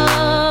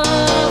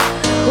love.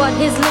 What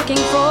he's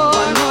looking for.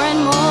 Want more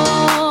and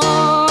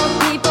more.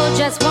 People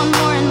just want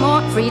more and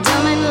more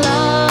freedom and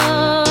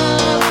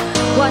love.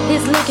 What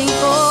he's looking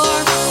for.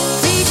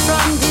 Free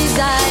from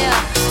desire.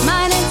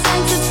 Mind and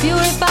senses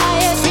purify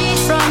it. Free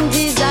from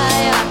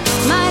desire.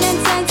 Mind and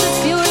senses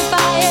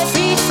purify it.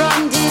 Free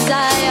from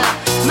desire.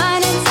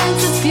 Mind and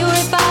senses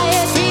purify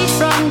it. Free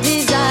from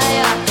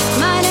desire.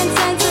 Mind and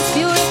senses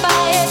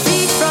purify it.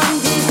 Free from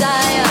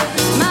desire.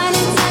 Mind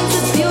and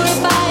senses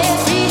purify it.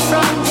 Free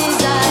from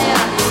desire.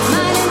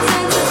 Mind and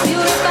senses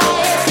purify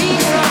it. Free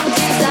from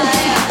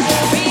desire.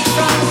 Free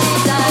from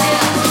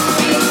desire.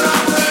 Free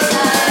from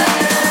desire.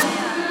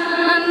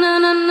 Na na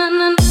na na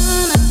na.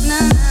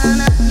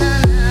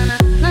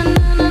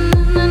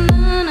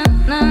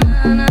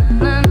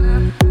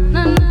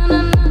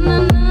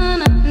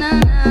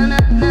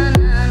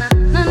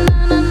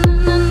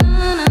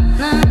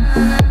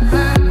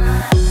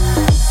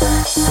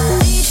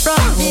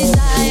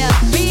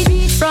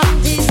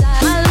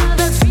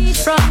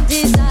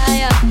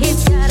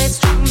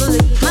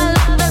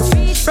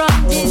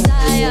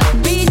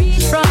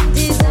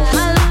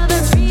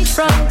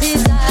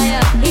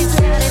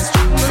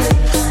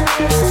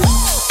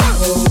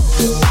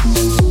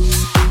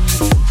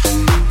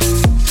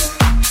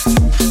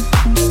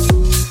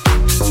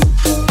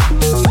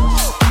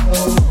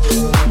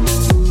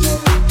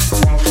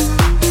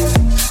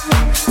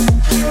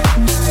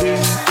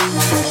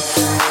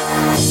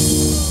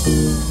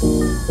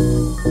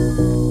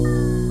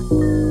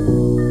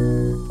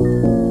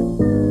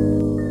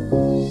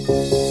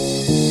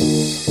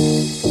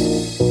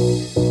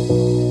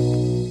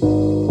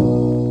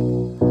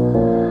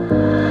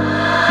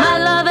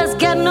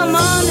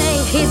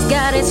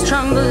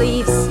 Strong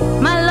beliefs.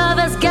 My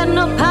lover's got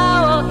no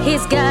power,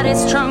 he's got his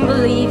strong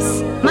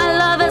beliefs. My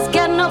lover's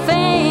got no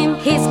fame,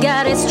 he's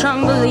got his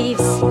strong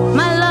beliefs.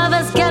 My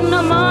lover's got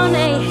no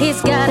money,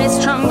 he's got his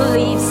strong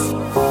beliefs.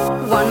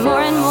 Want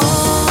more and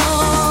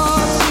more.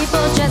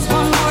 People just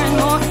want more and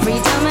more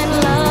freedom and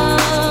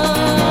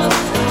love.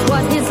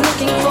 What he's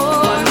looking for.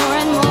 Want more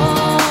and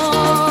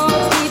more.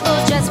 People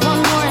just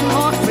want more and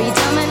more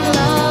freedom and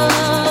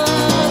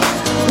love.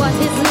 What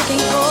he's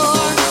looking for.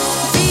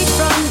 Free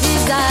from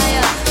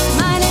desire.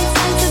 Mind and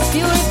senses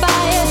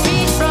purify it.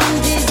 Free from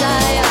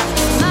desire.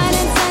 Mind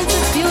and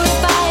senses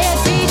purify it.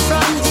 Free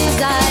from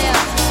desire.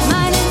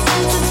 Mind and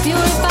senses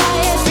purify it.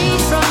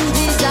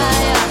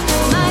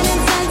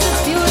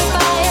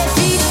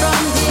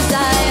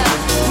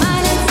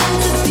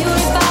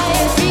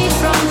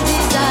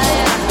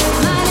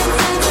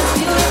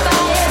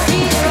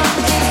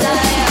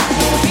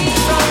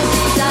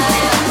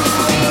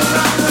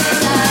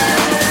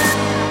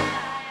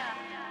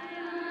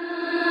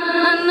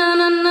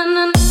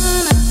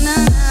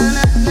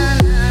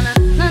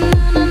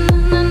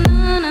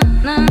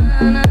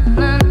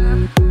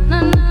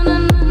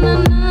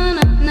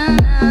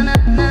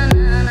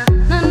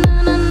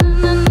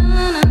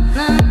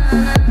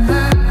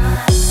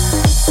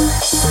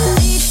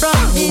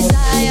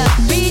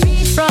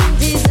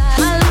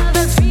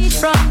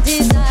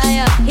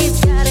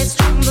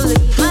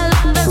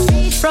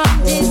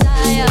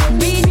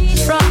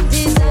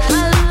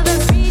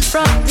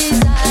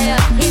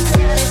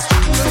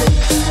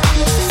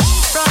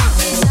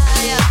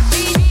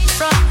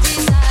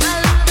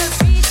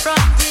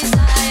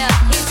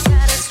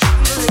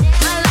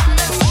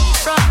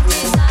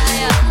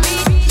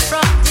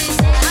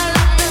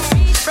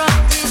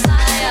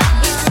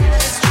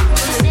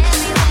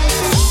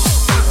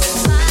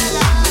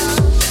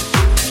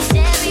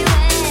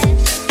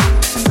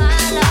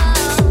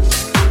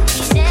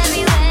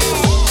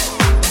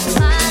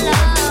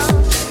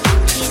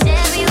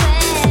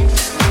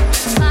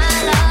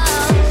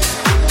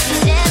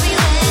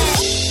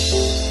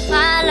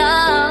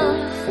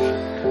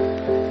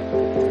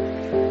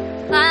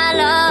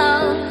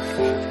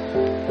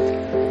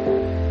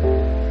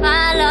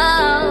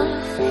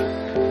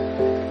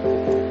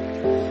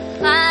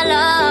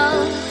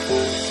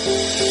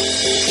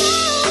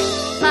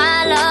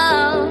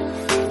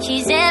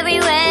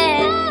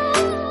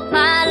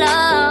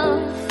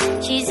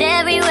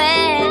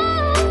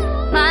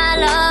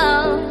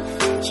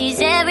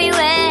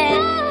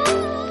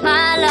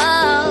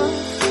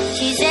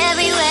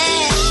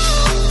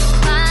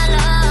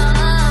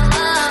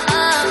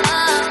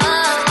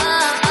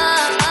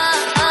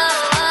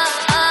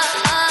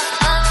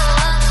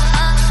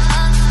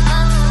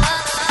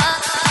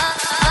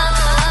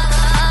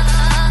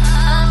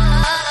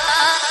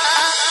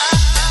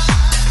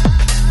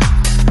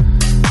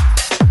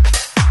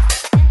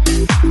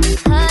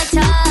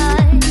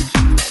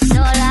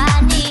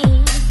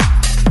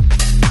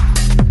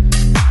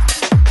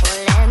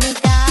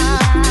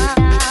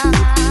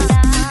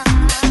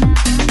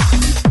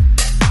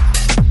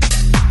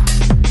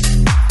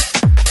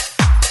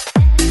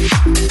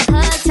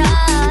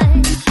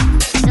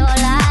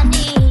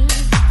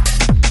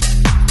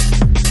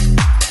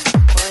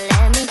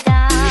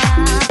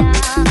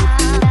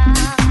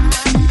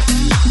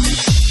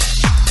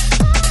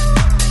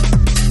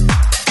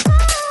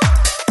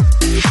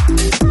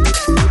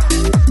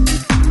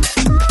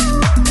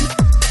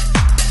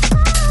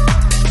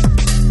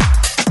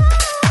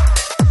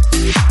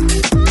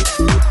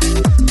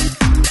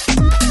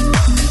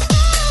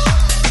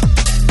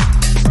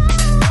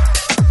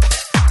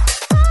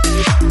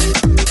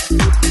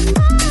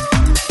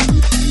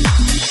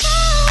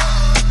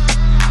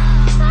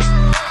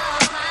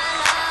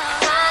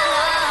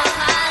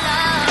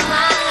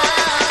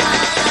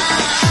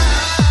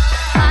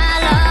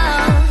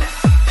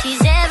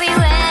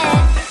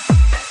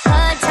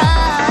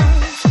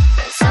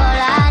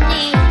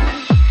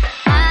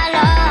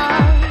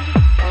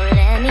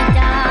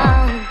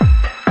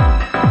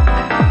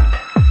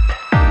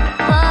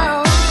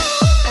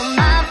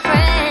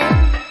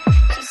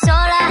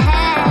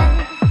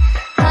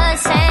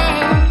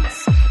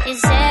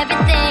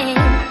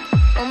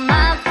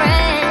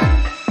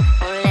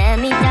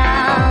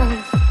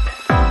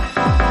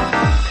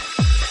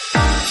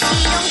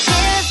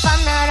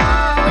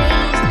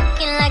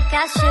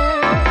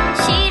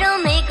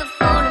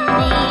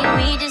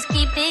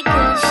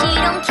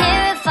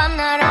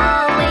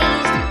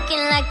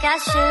 I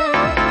should.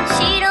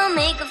 She don't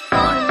make a fool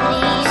of me.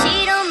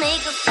 She don't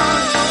make a fool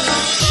of me.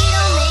 She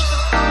don't make a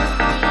fool of me.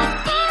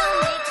 She don't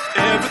make a fool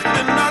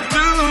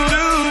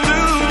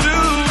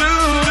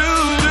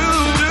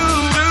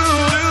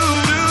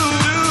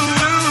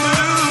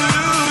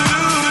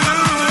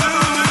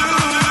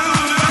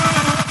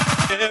me.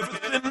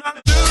 Everything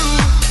I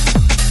do.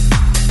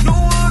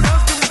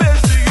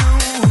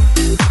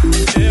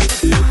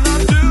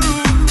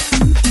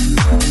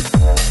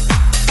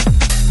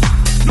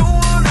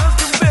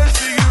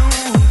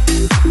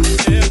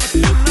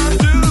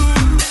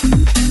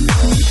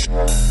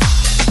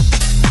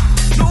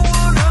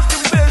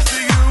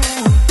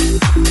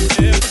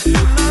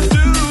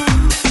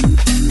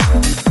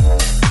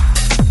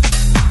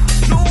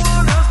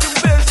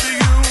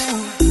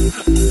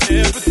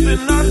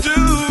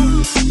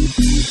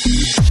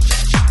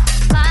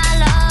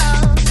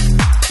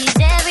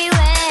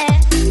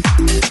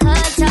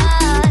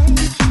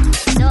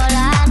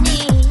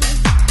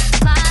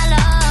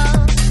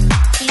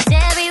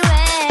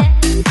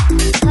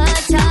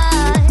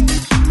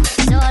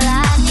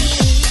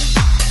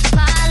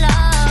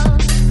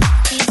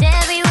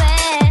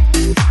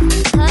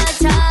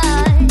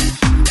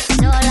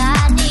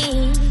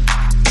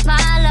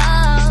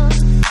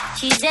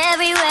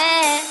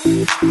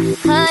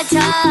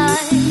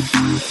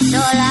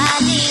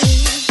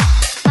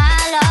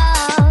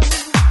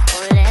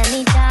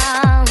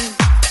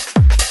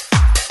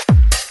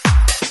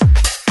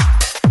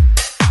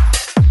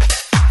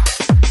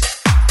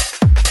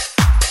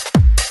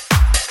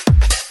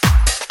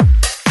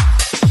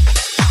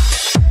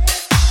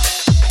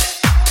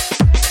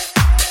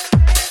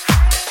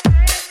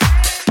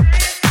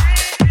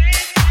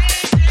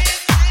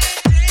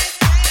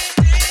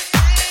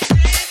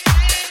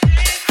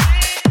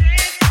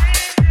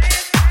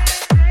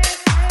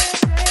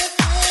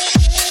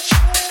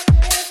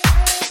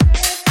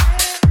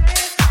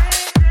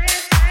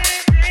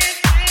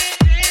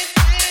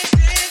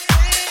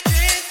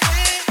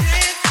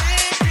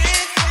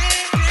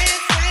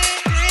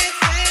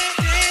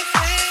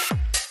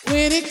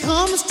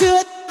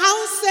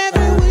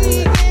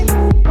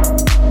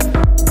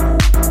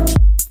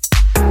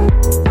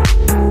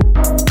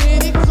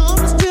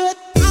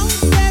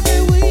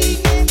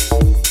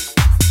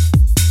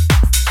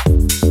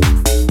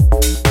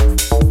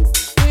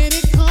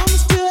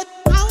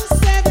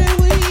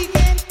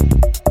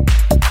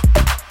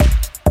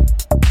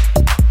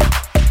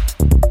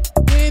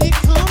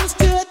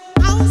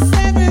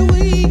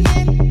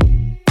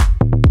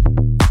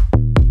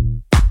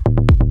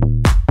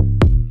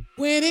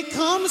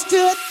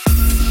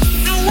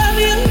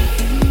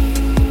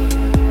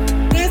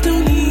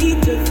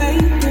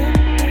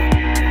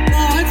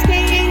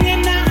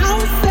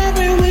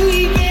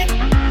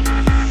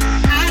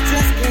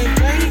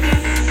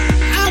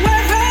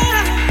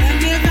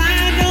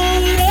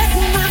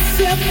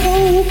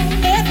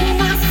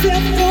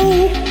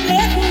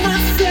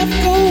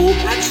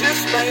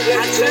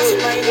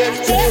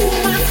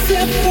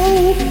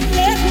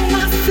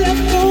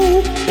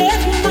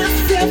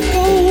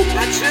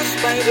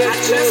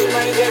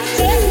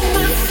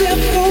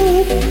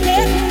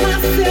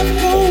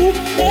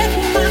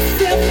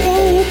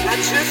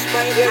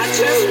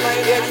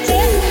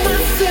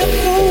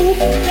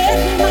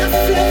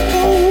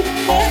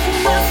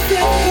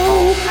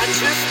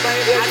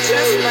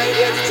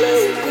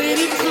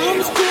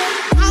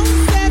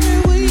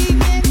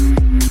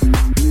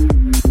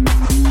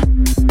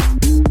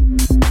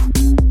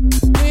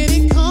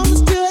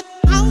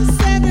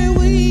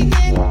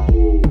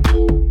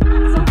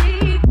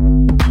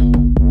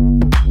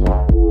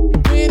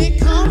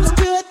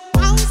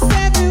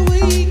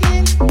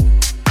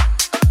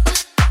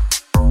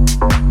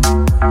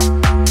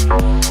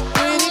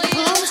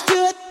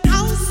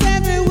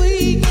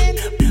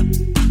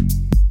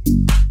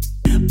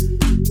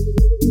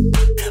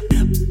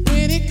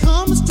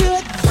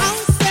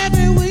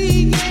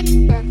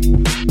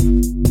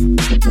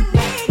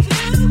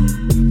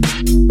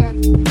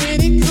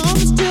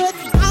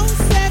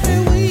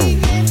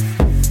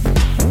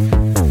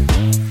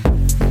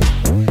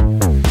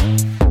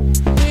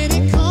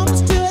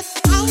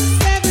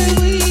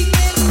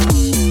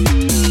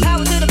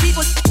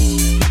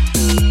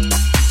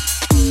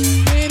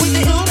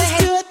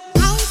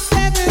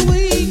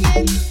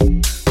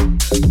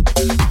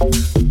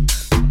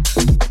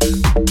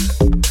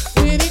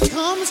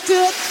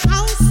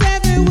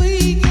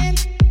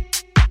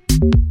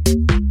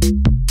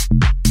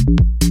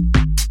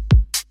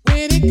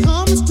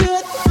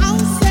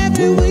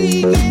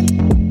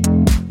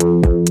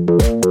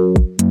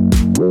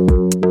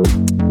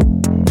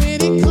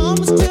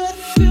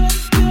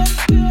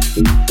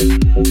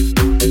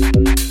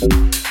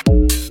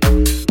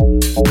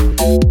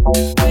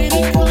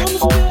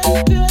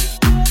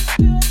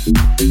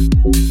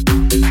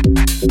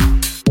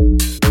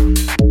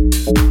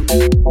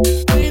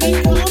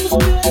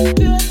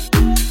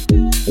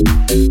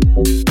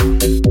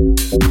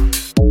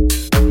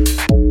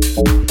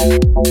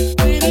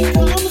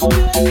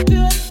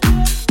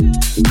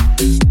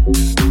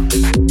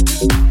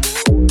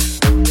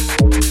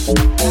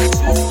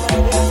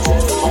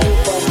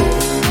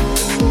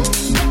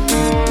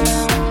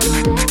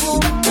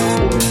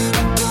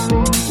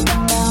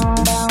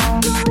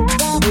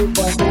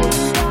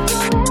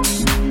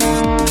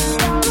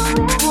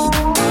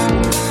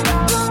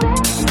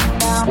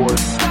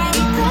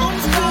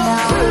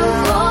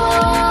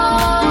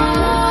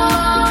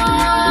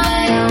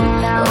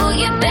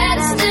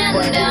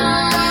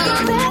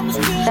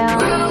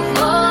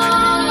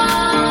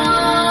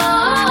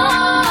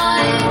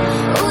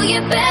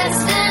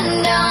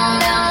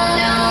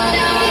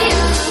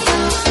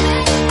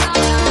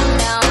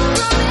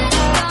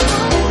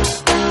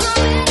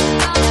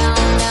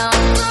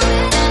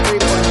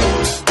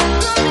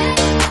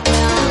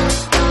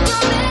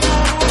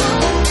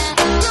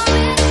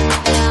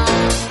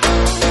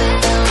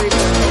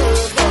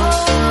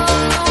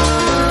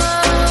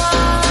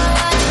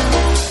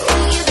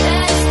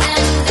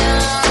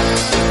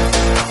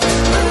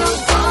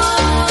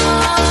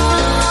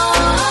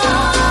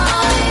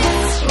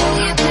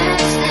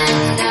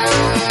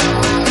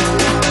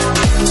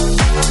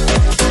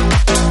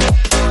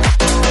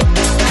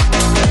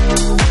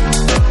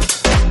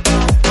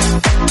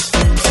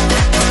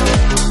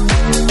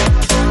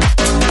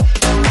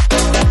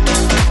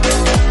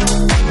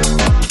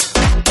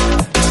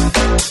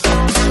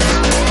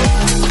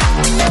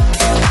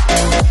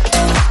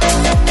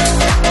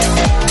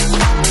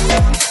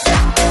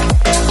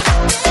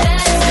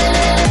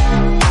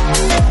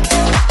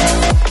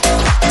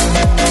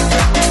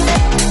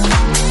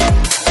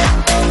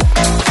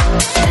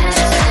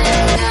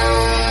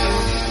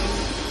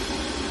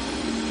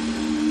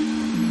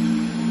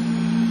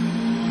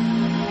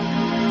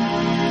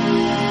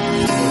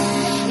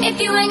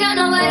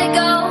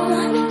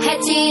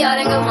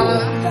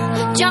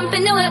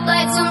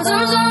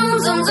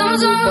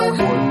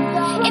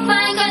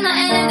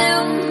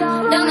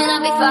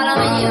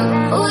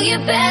 you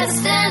better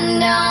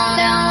stand down,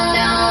 down,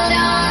 down,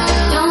 down.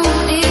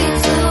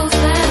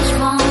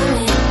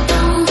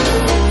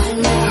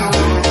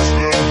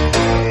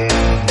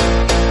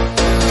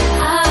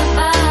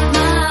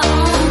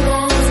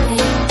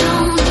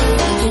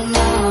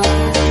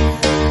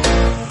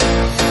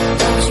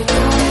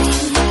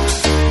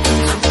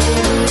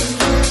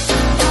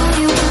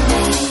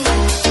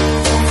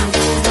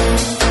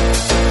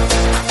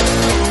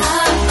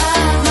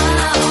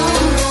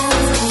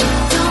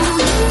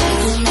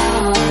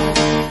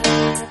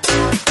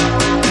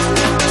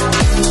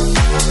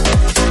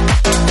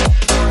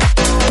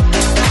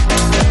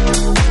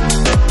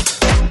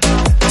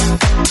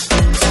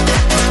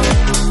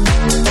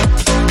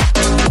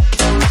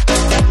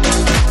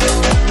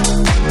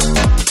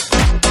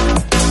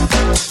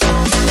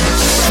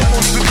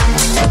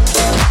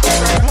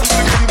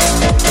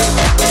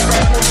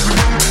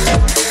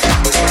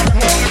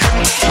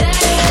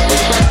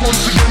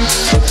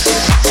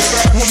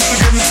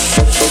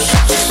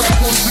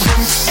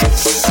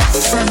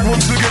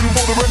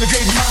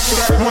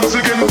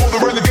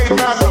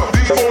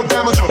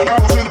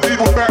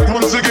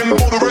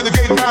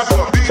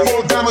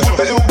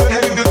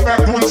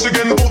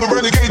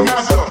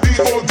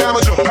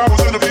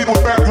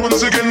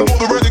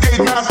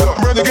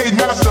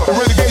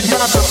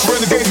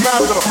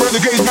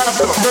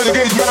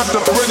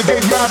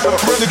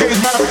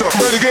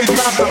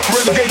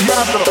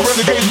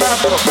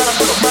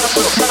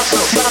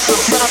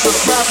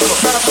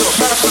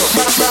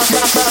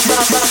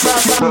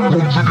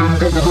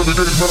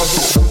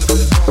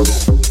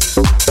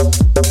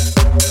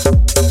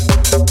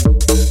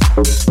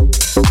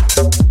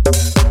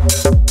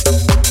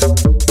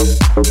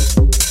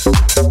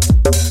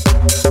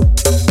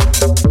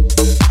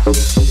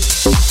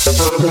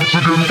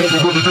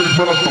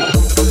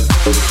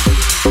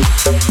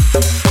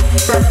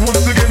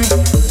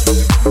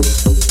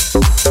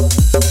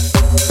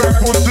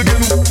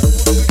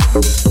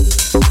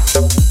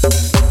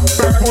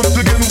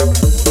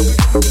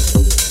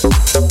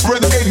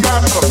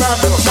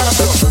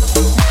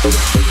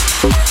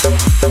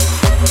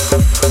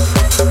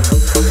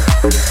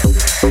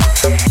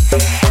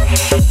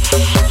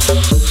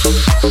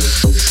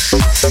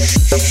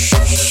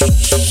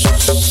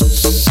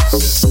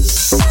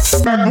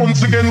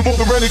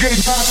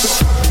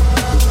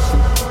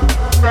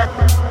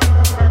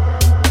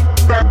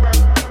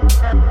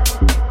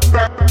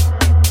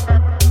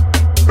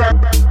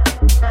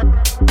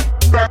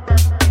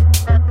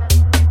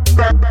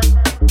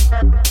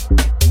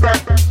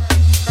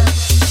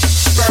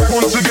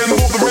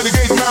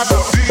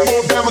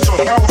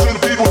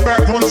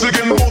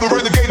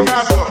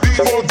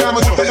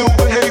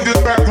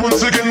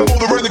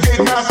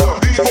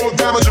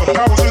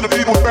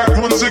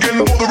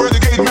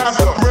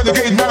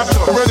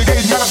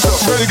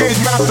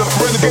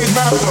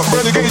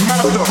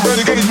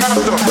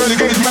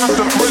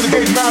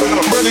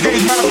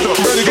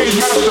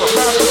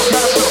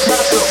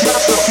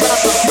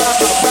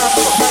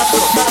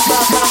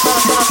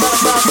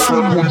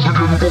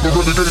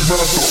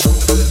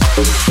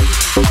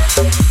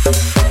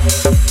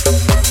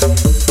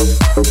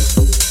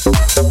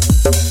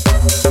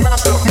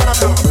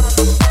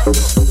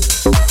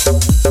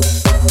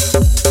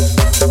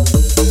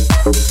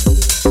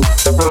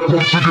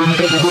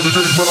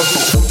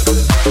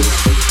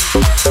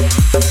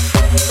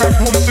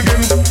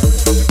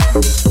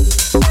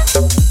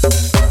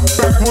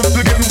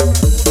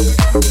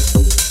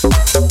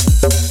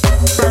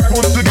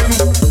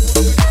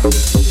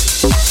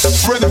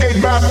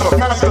 Renegade master,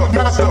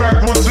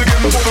 back once again.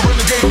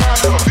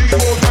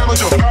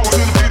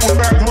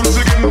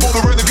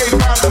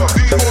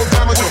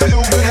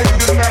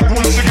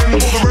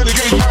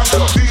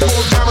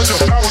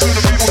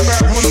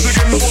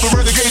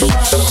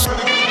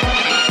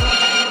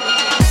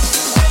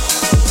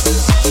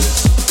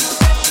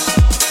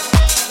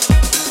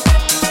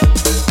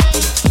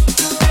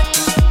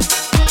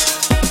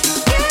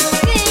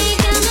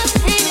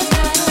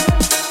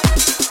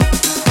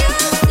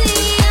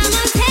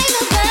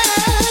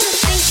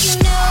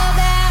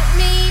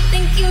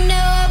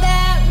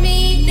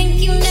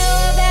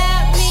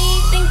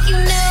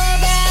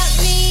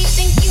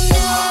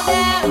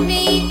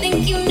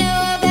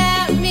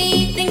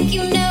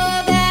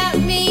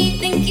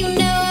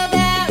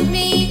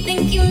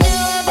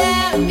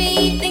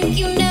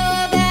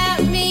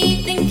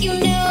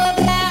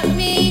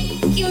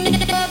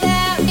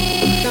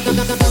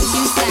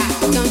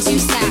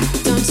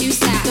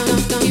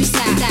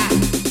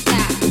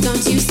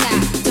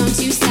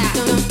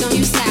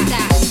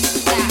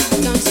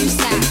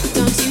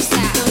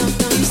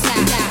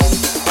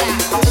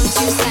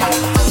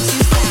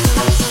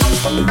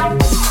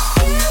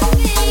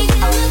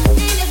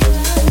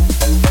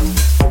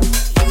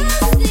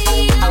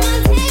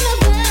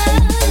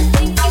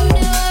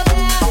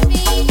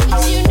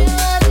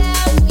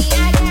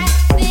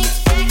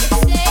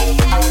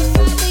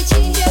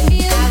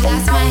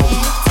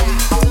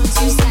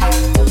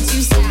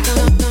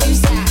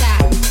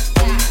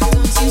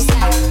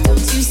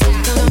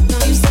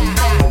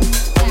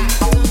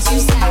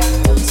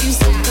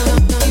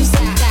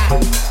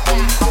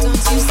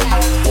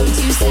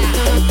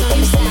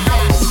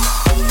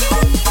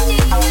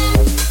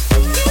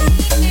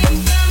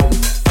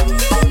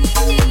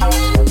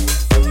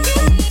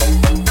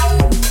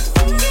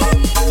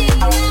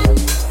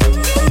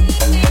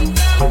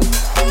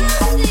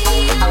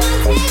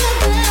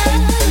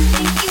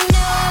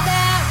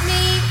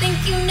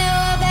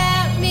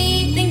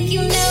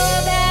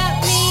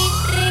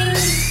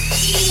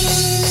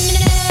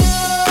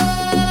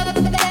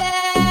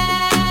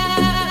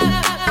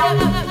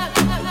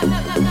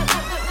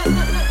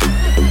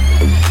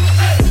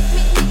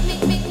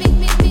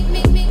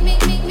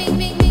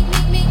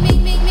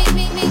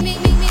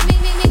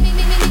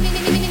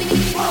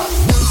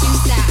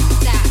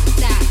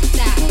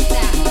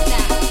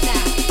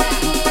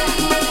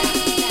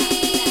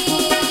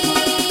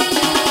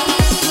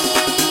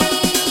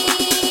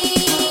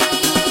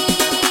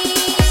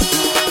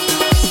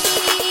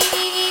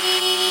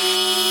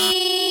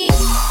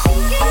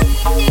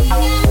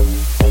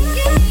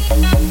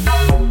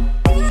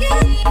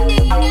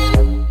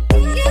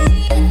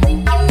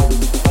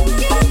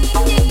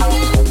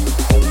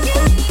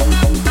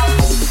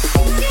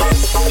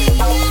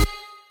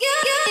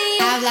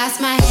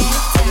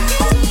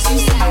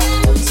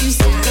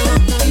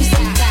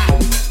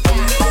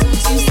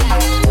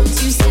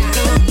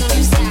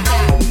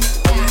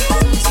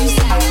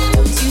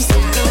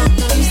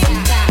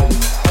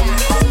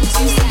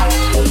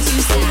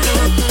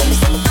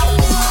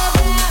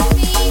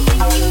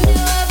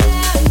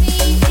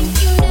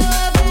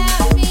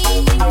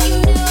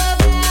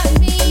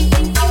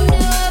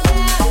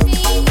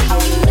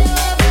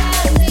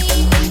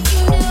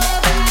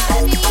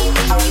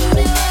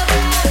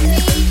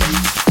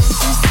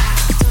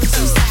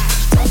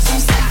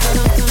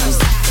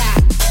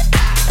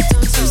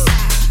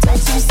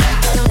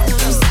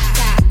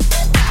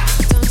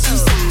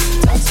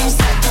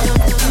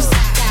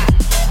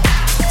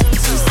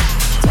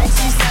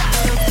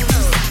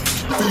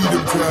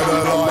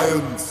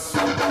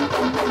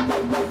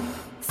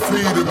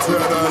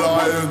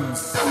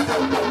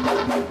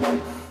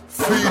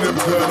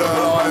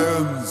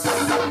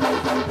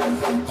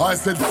 I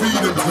said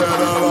feed him to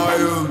the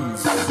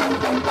lions.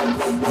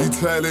 You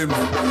tell him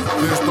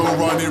there's no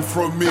running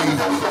from me,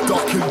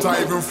 ducking,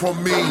 diving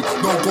from me.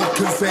 No God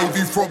can save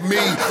you from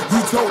me.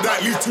 You tell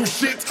that little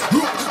shit,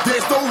 look,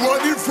 there's no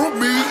running from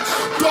me,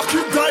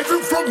 ducking,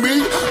 diving from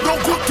me. No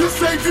God can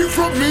save you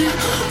from me.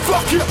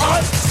 Fuck it,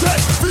 I said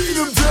feed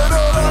him to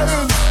the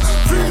lions.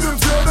 Feed him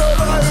to the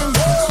lions.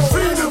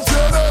 Feed him to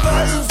the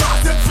lions. I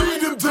said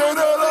feed him to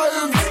the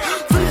lions.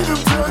 Feed him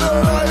to the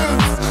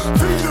lions.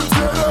 Feed him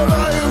to the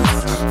lions.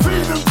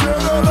 Feed him to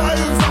the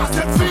lions. I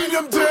said feed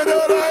him to the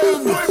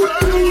lions. Feed him to the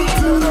lions.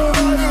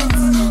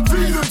 Feed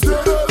him to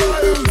the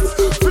lions.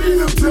 Feed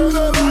him to the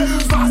lions.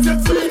 I said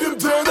feed him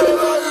to the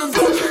lions.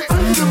 Feed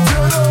him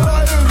to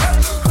the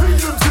lions.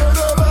 Feed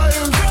him to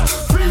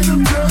the lions. Feed him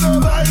to the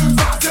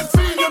lions. I said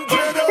feed him to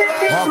the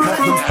lions. I got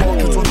them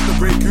sparkles on the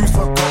break. You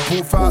suck up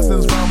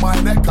 4,000s round my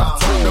neck. I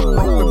told them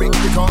broke the big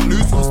dick on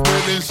loose. I'm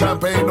spilling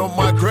champagne on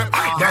my grip.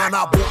 Now I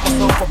bought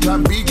myself a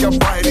plan B. I'm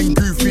riding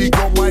goofy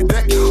on my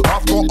deck.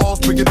 I've got arms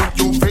bigger than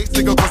your face,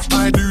 nigga, cause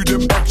I do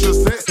them extra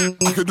sets.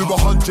 I could do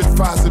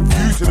 100,000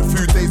 views in a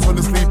few days on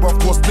the sleep, of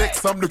course,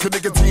 next. I'm looking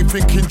at a team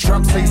thinking,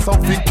 tramp, say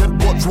something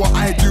and watch what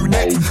I do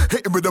next.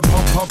 Hit him with a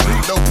pump, pump,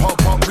 beat, no pump,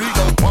 pump, beat,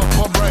 no pump,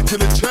 pump, right to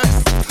the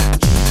chest.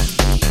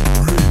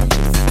 Breathe,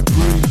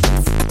 breathe,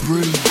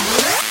 breathe.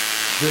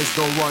 There's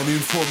no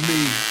running from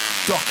me,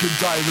 ducking,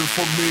 diving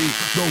from me.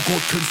 No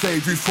God can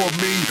save you from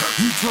me.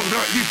 You tell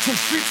that little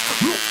shit,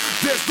 look,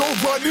 there's no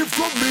running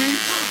from me,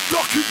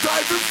 ducking,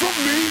 diving from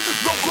me.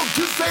 No God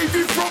can save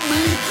you from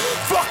me.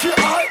 Fuck it,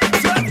 I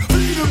said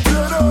feed him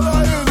to the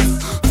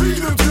lions.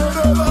 Feed him to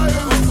the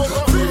lions.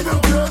 Feed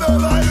him to the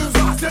lions.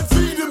 I said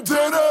feed him to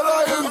the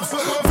lions.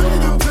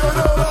 Feed him to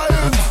the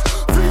lions.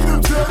 Feed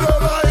him to the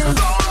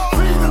lions.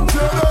 Feed him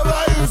to the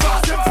lions. I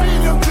said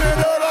feed him to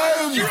the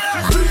lions.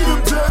 Feed him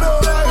to the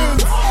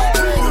lions.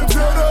 Feed him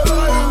to the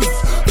lions.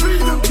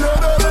 Feed him to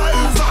the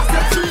lions. I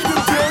said feed him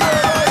to the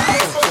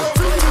lions.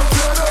 Feed him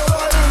to the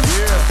lions.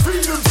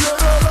 Feed him to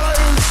the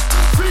lions.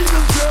 Feed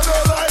him to the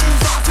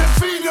lions. I said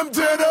feed him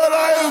to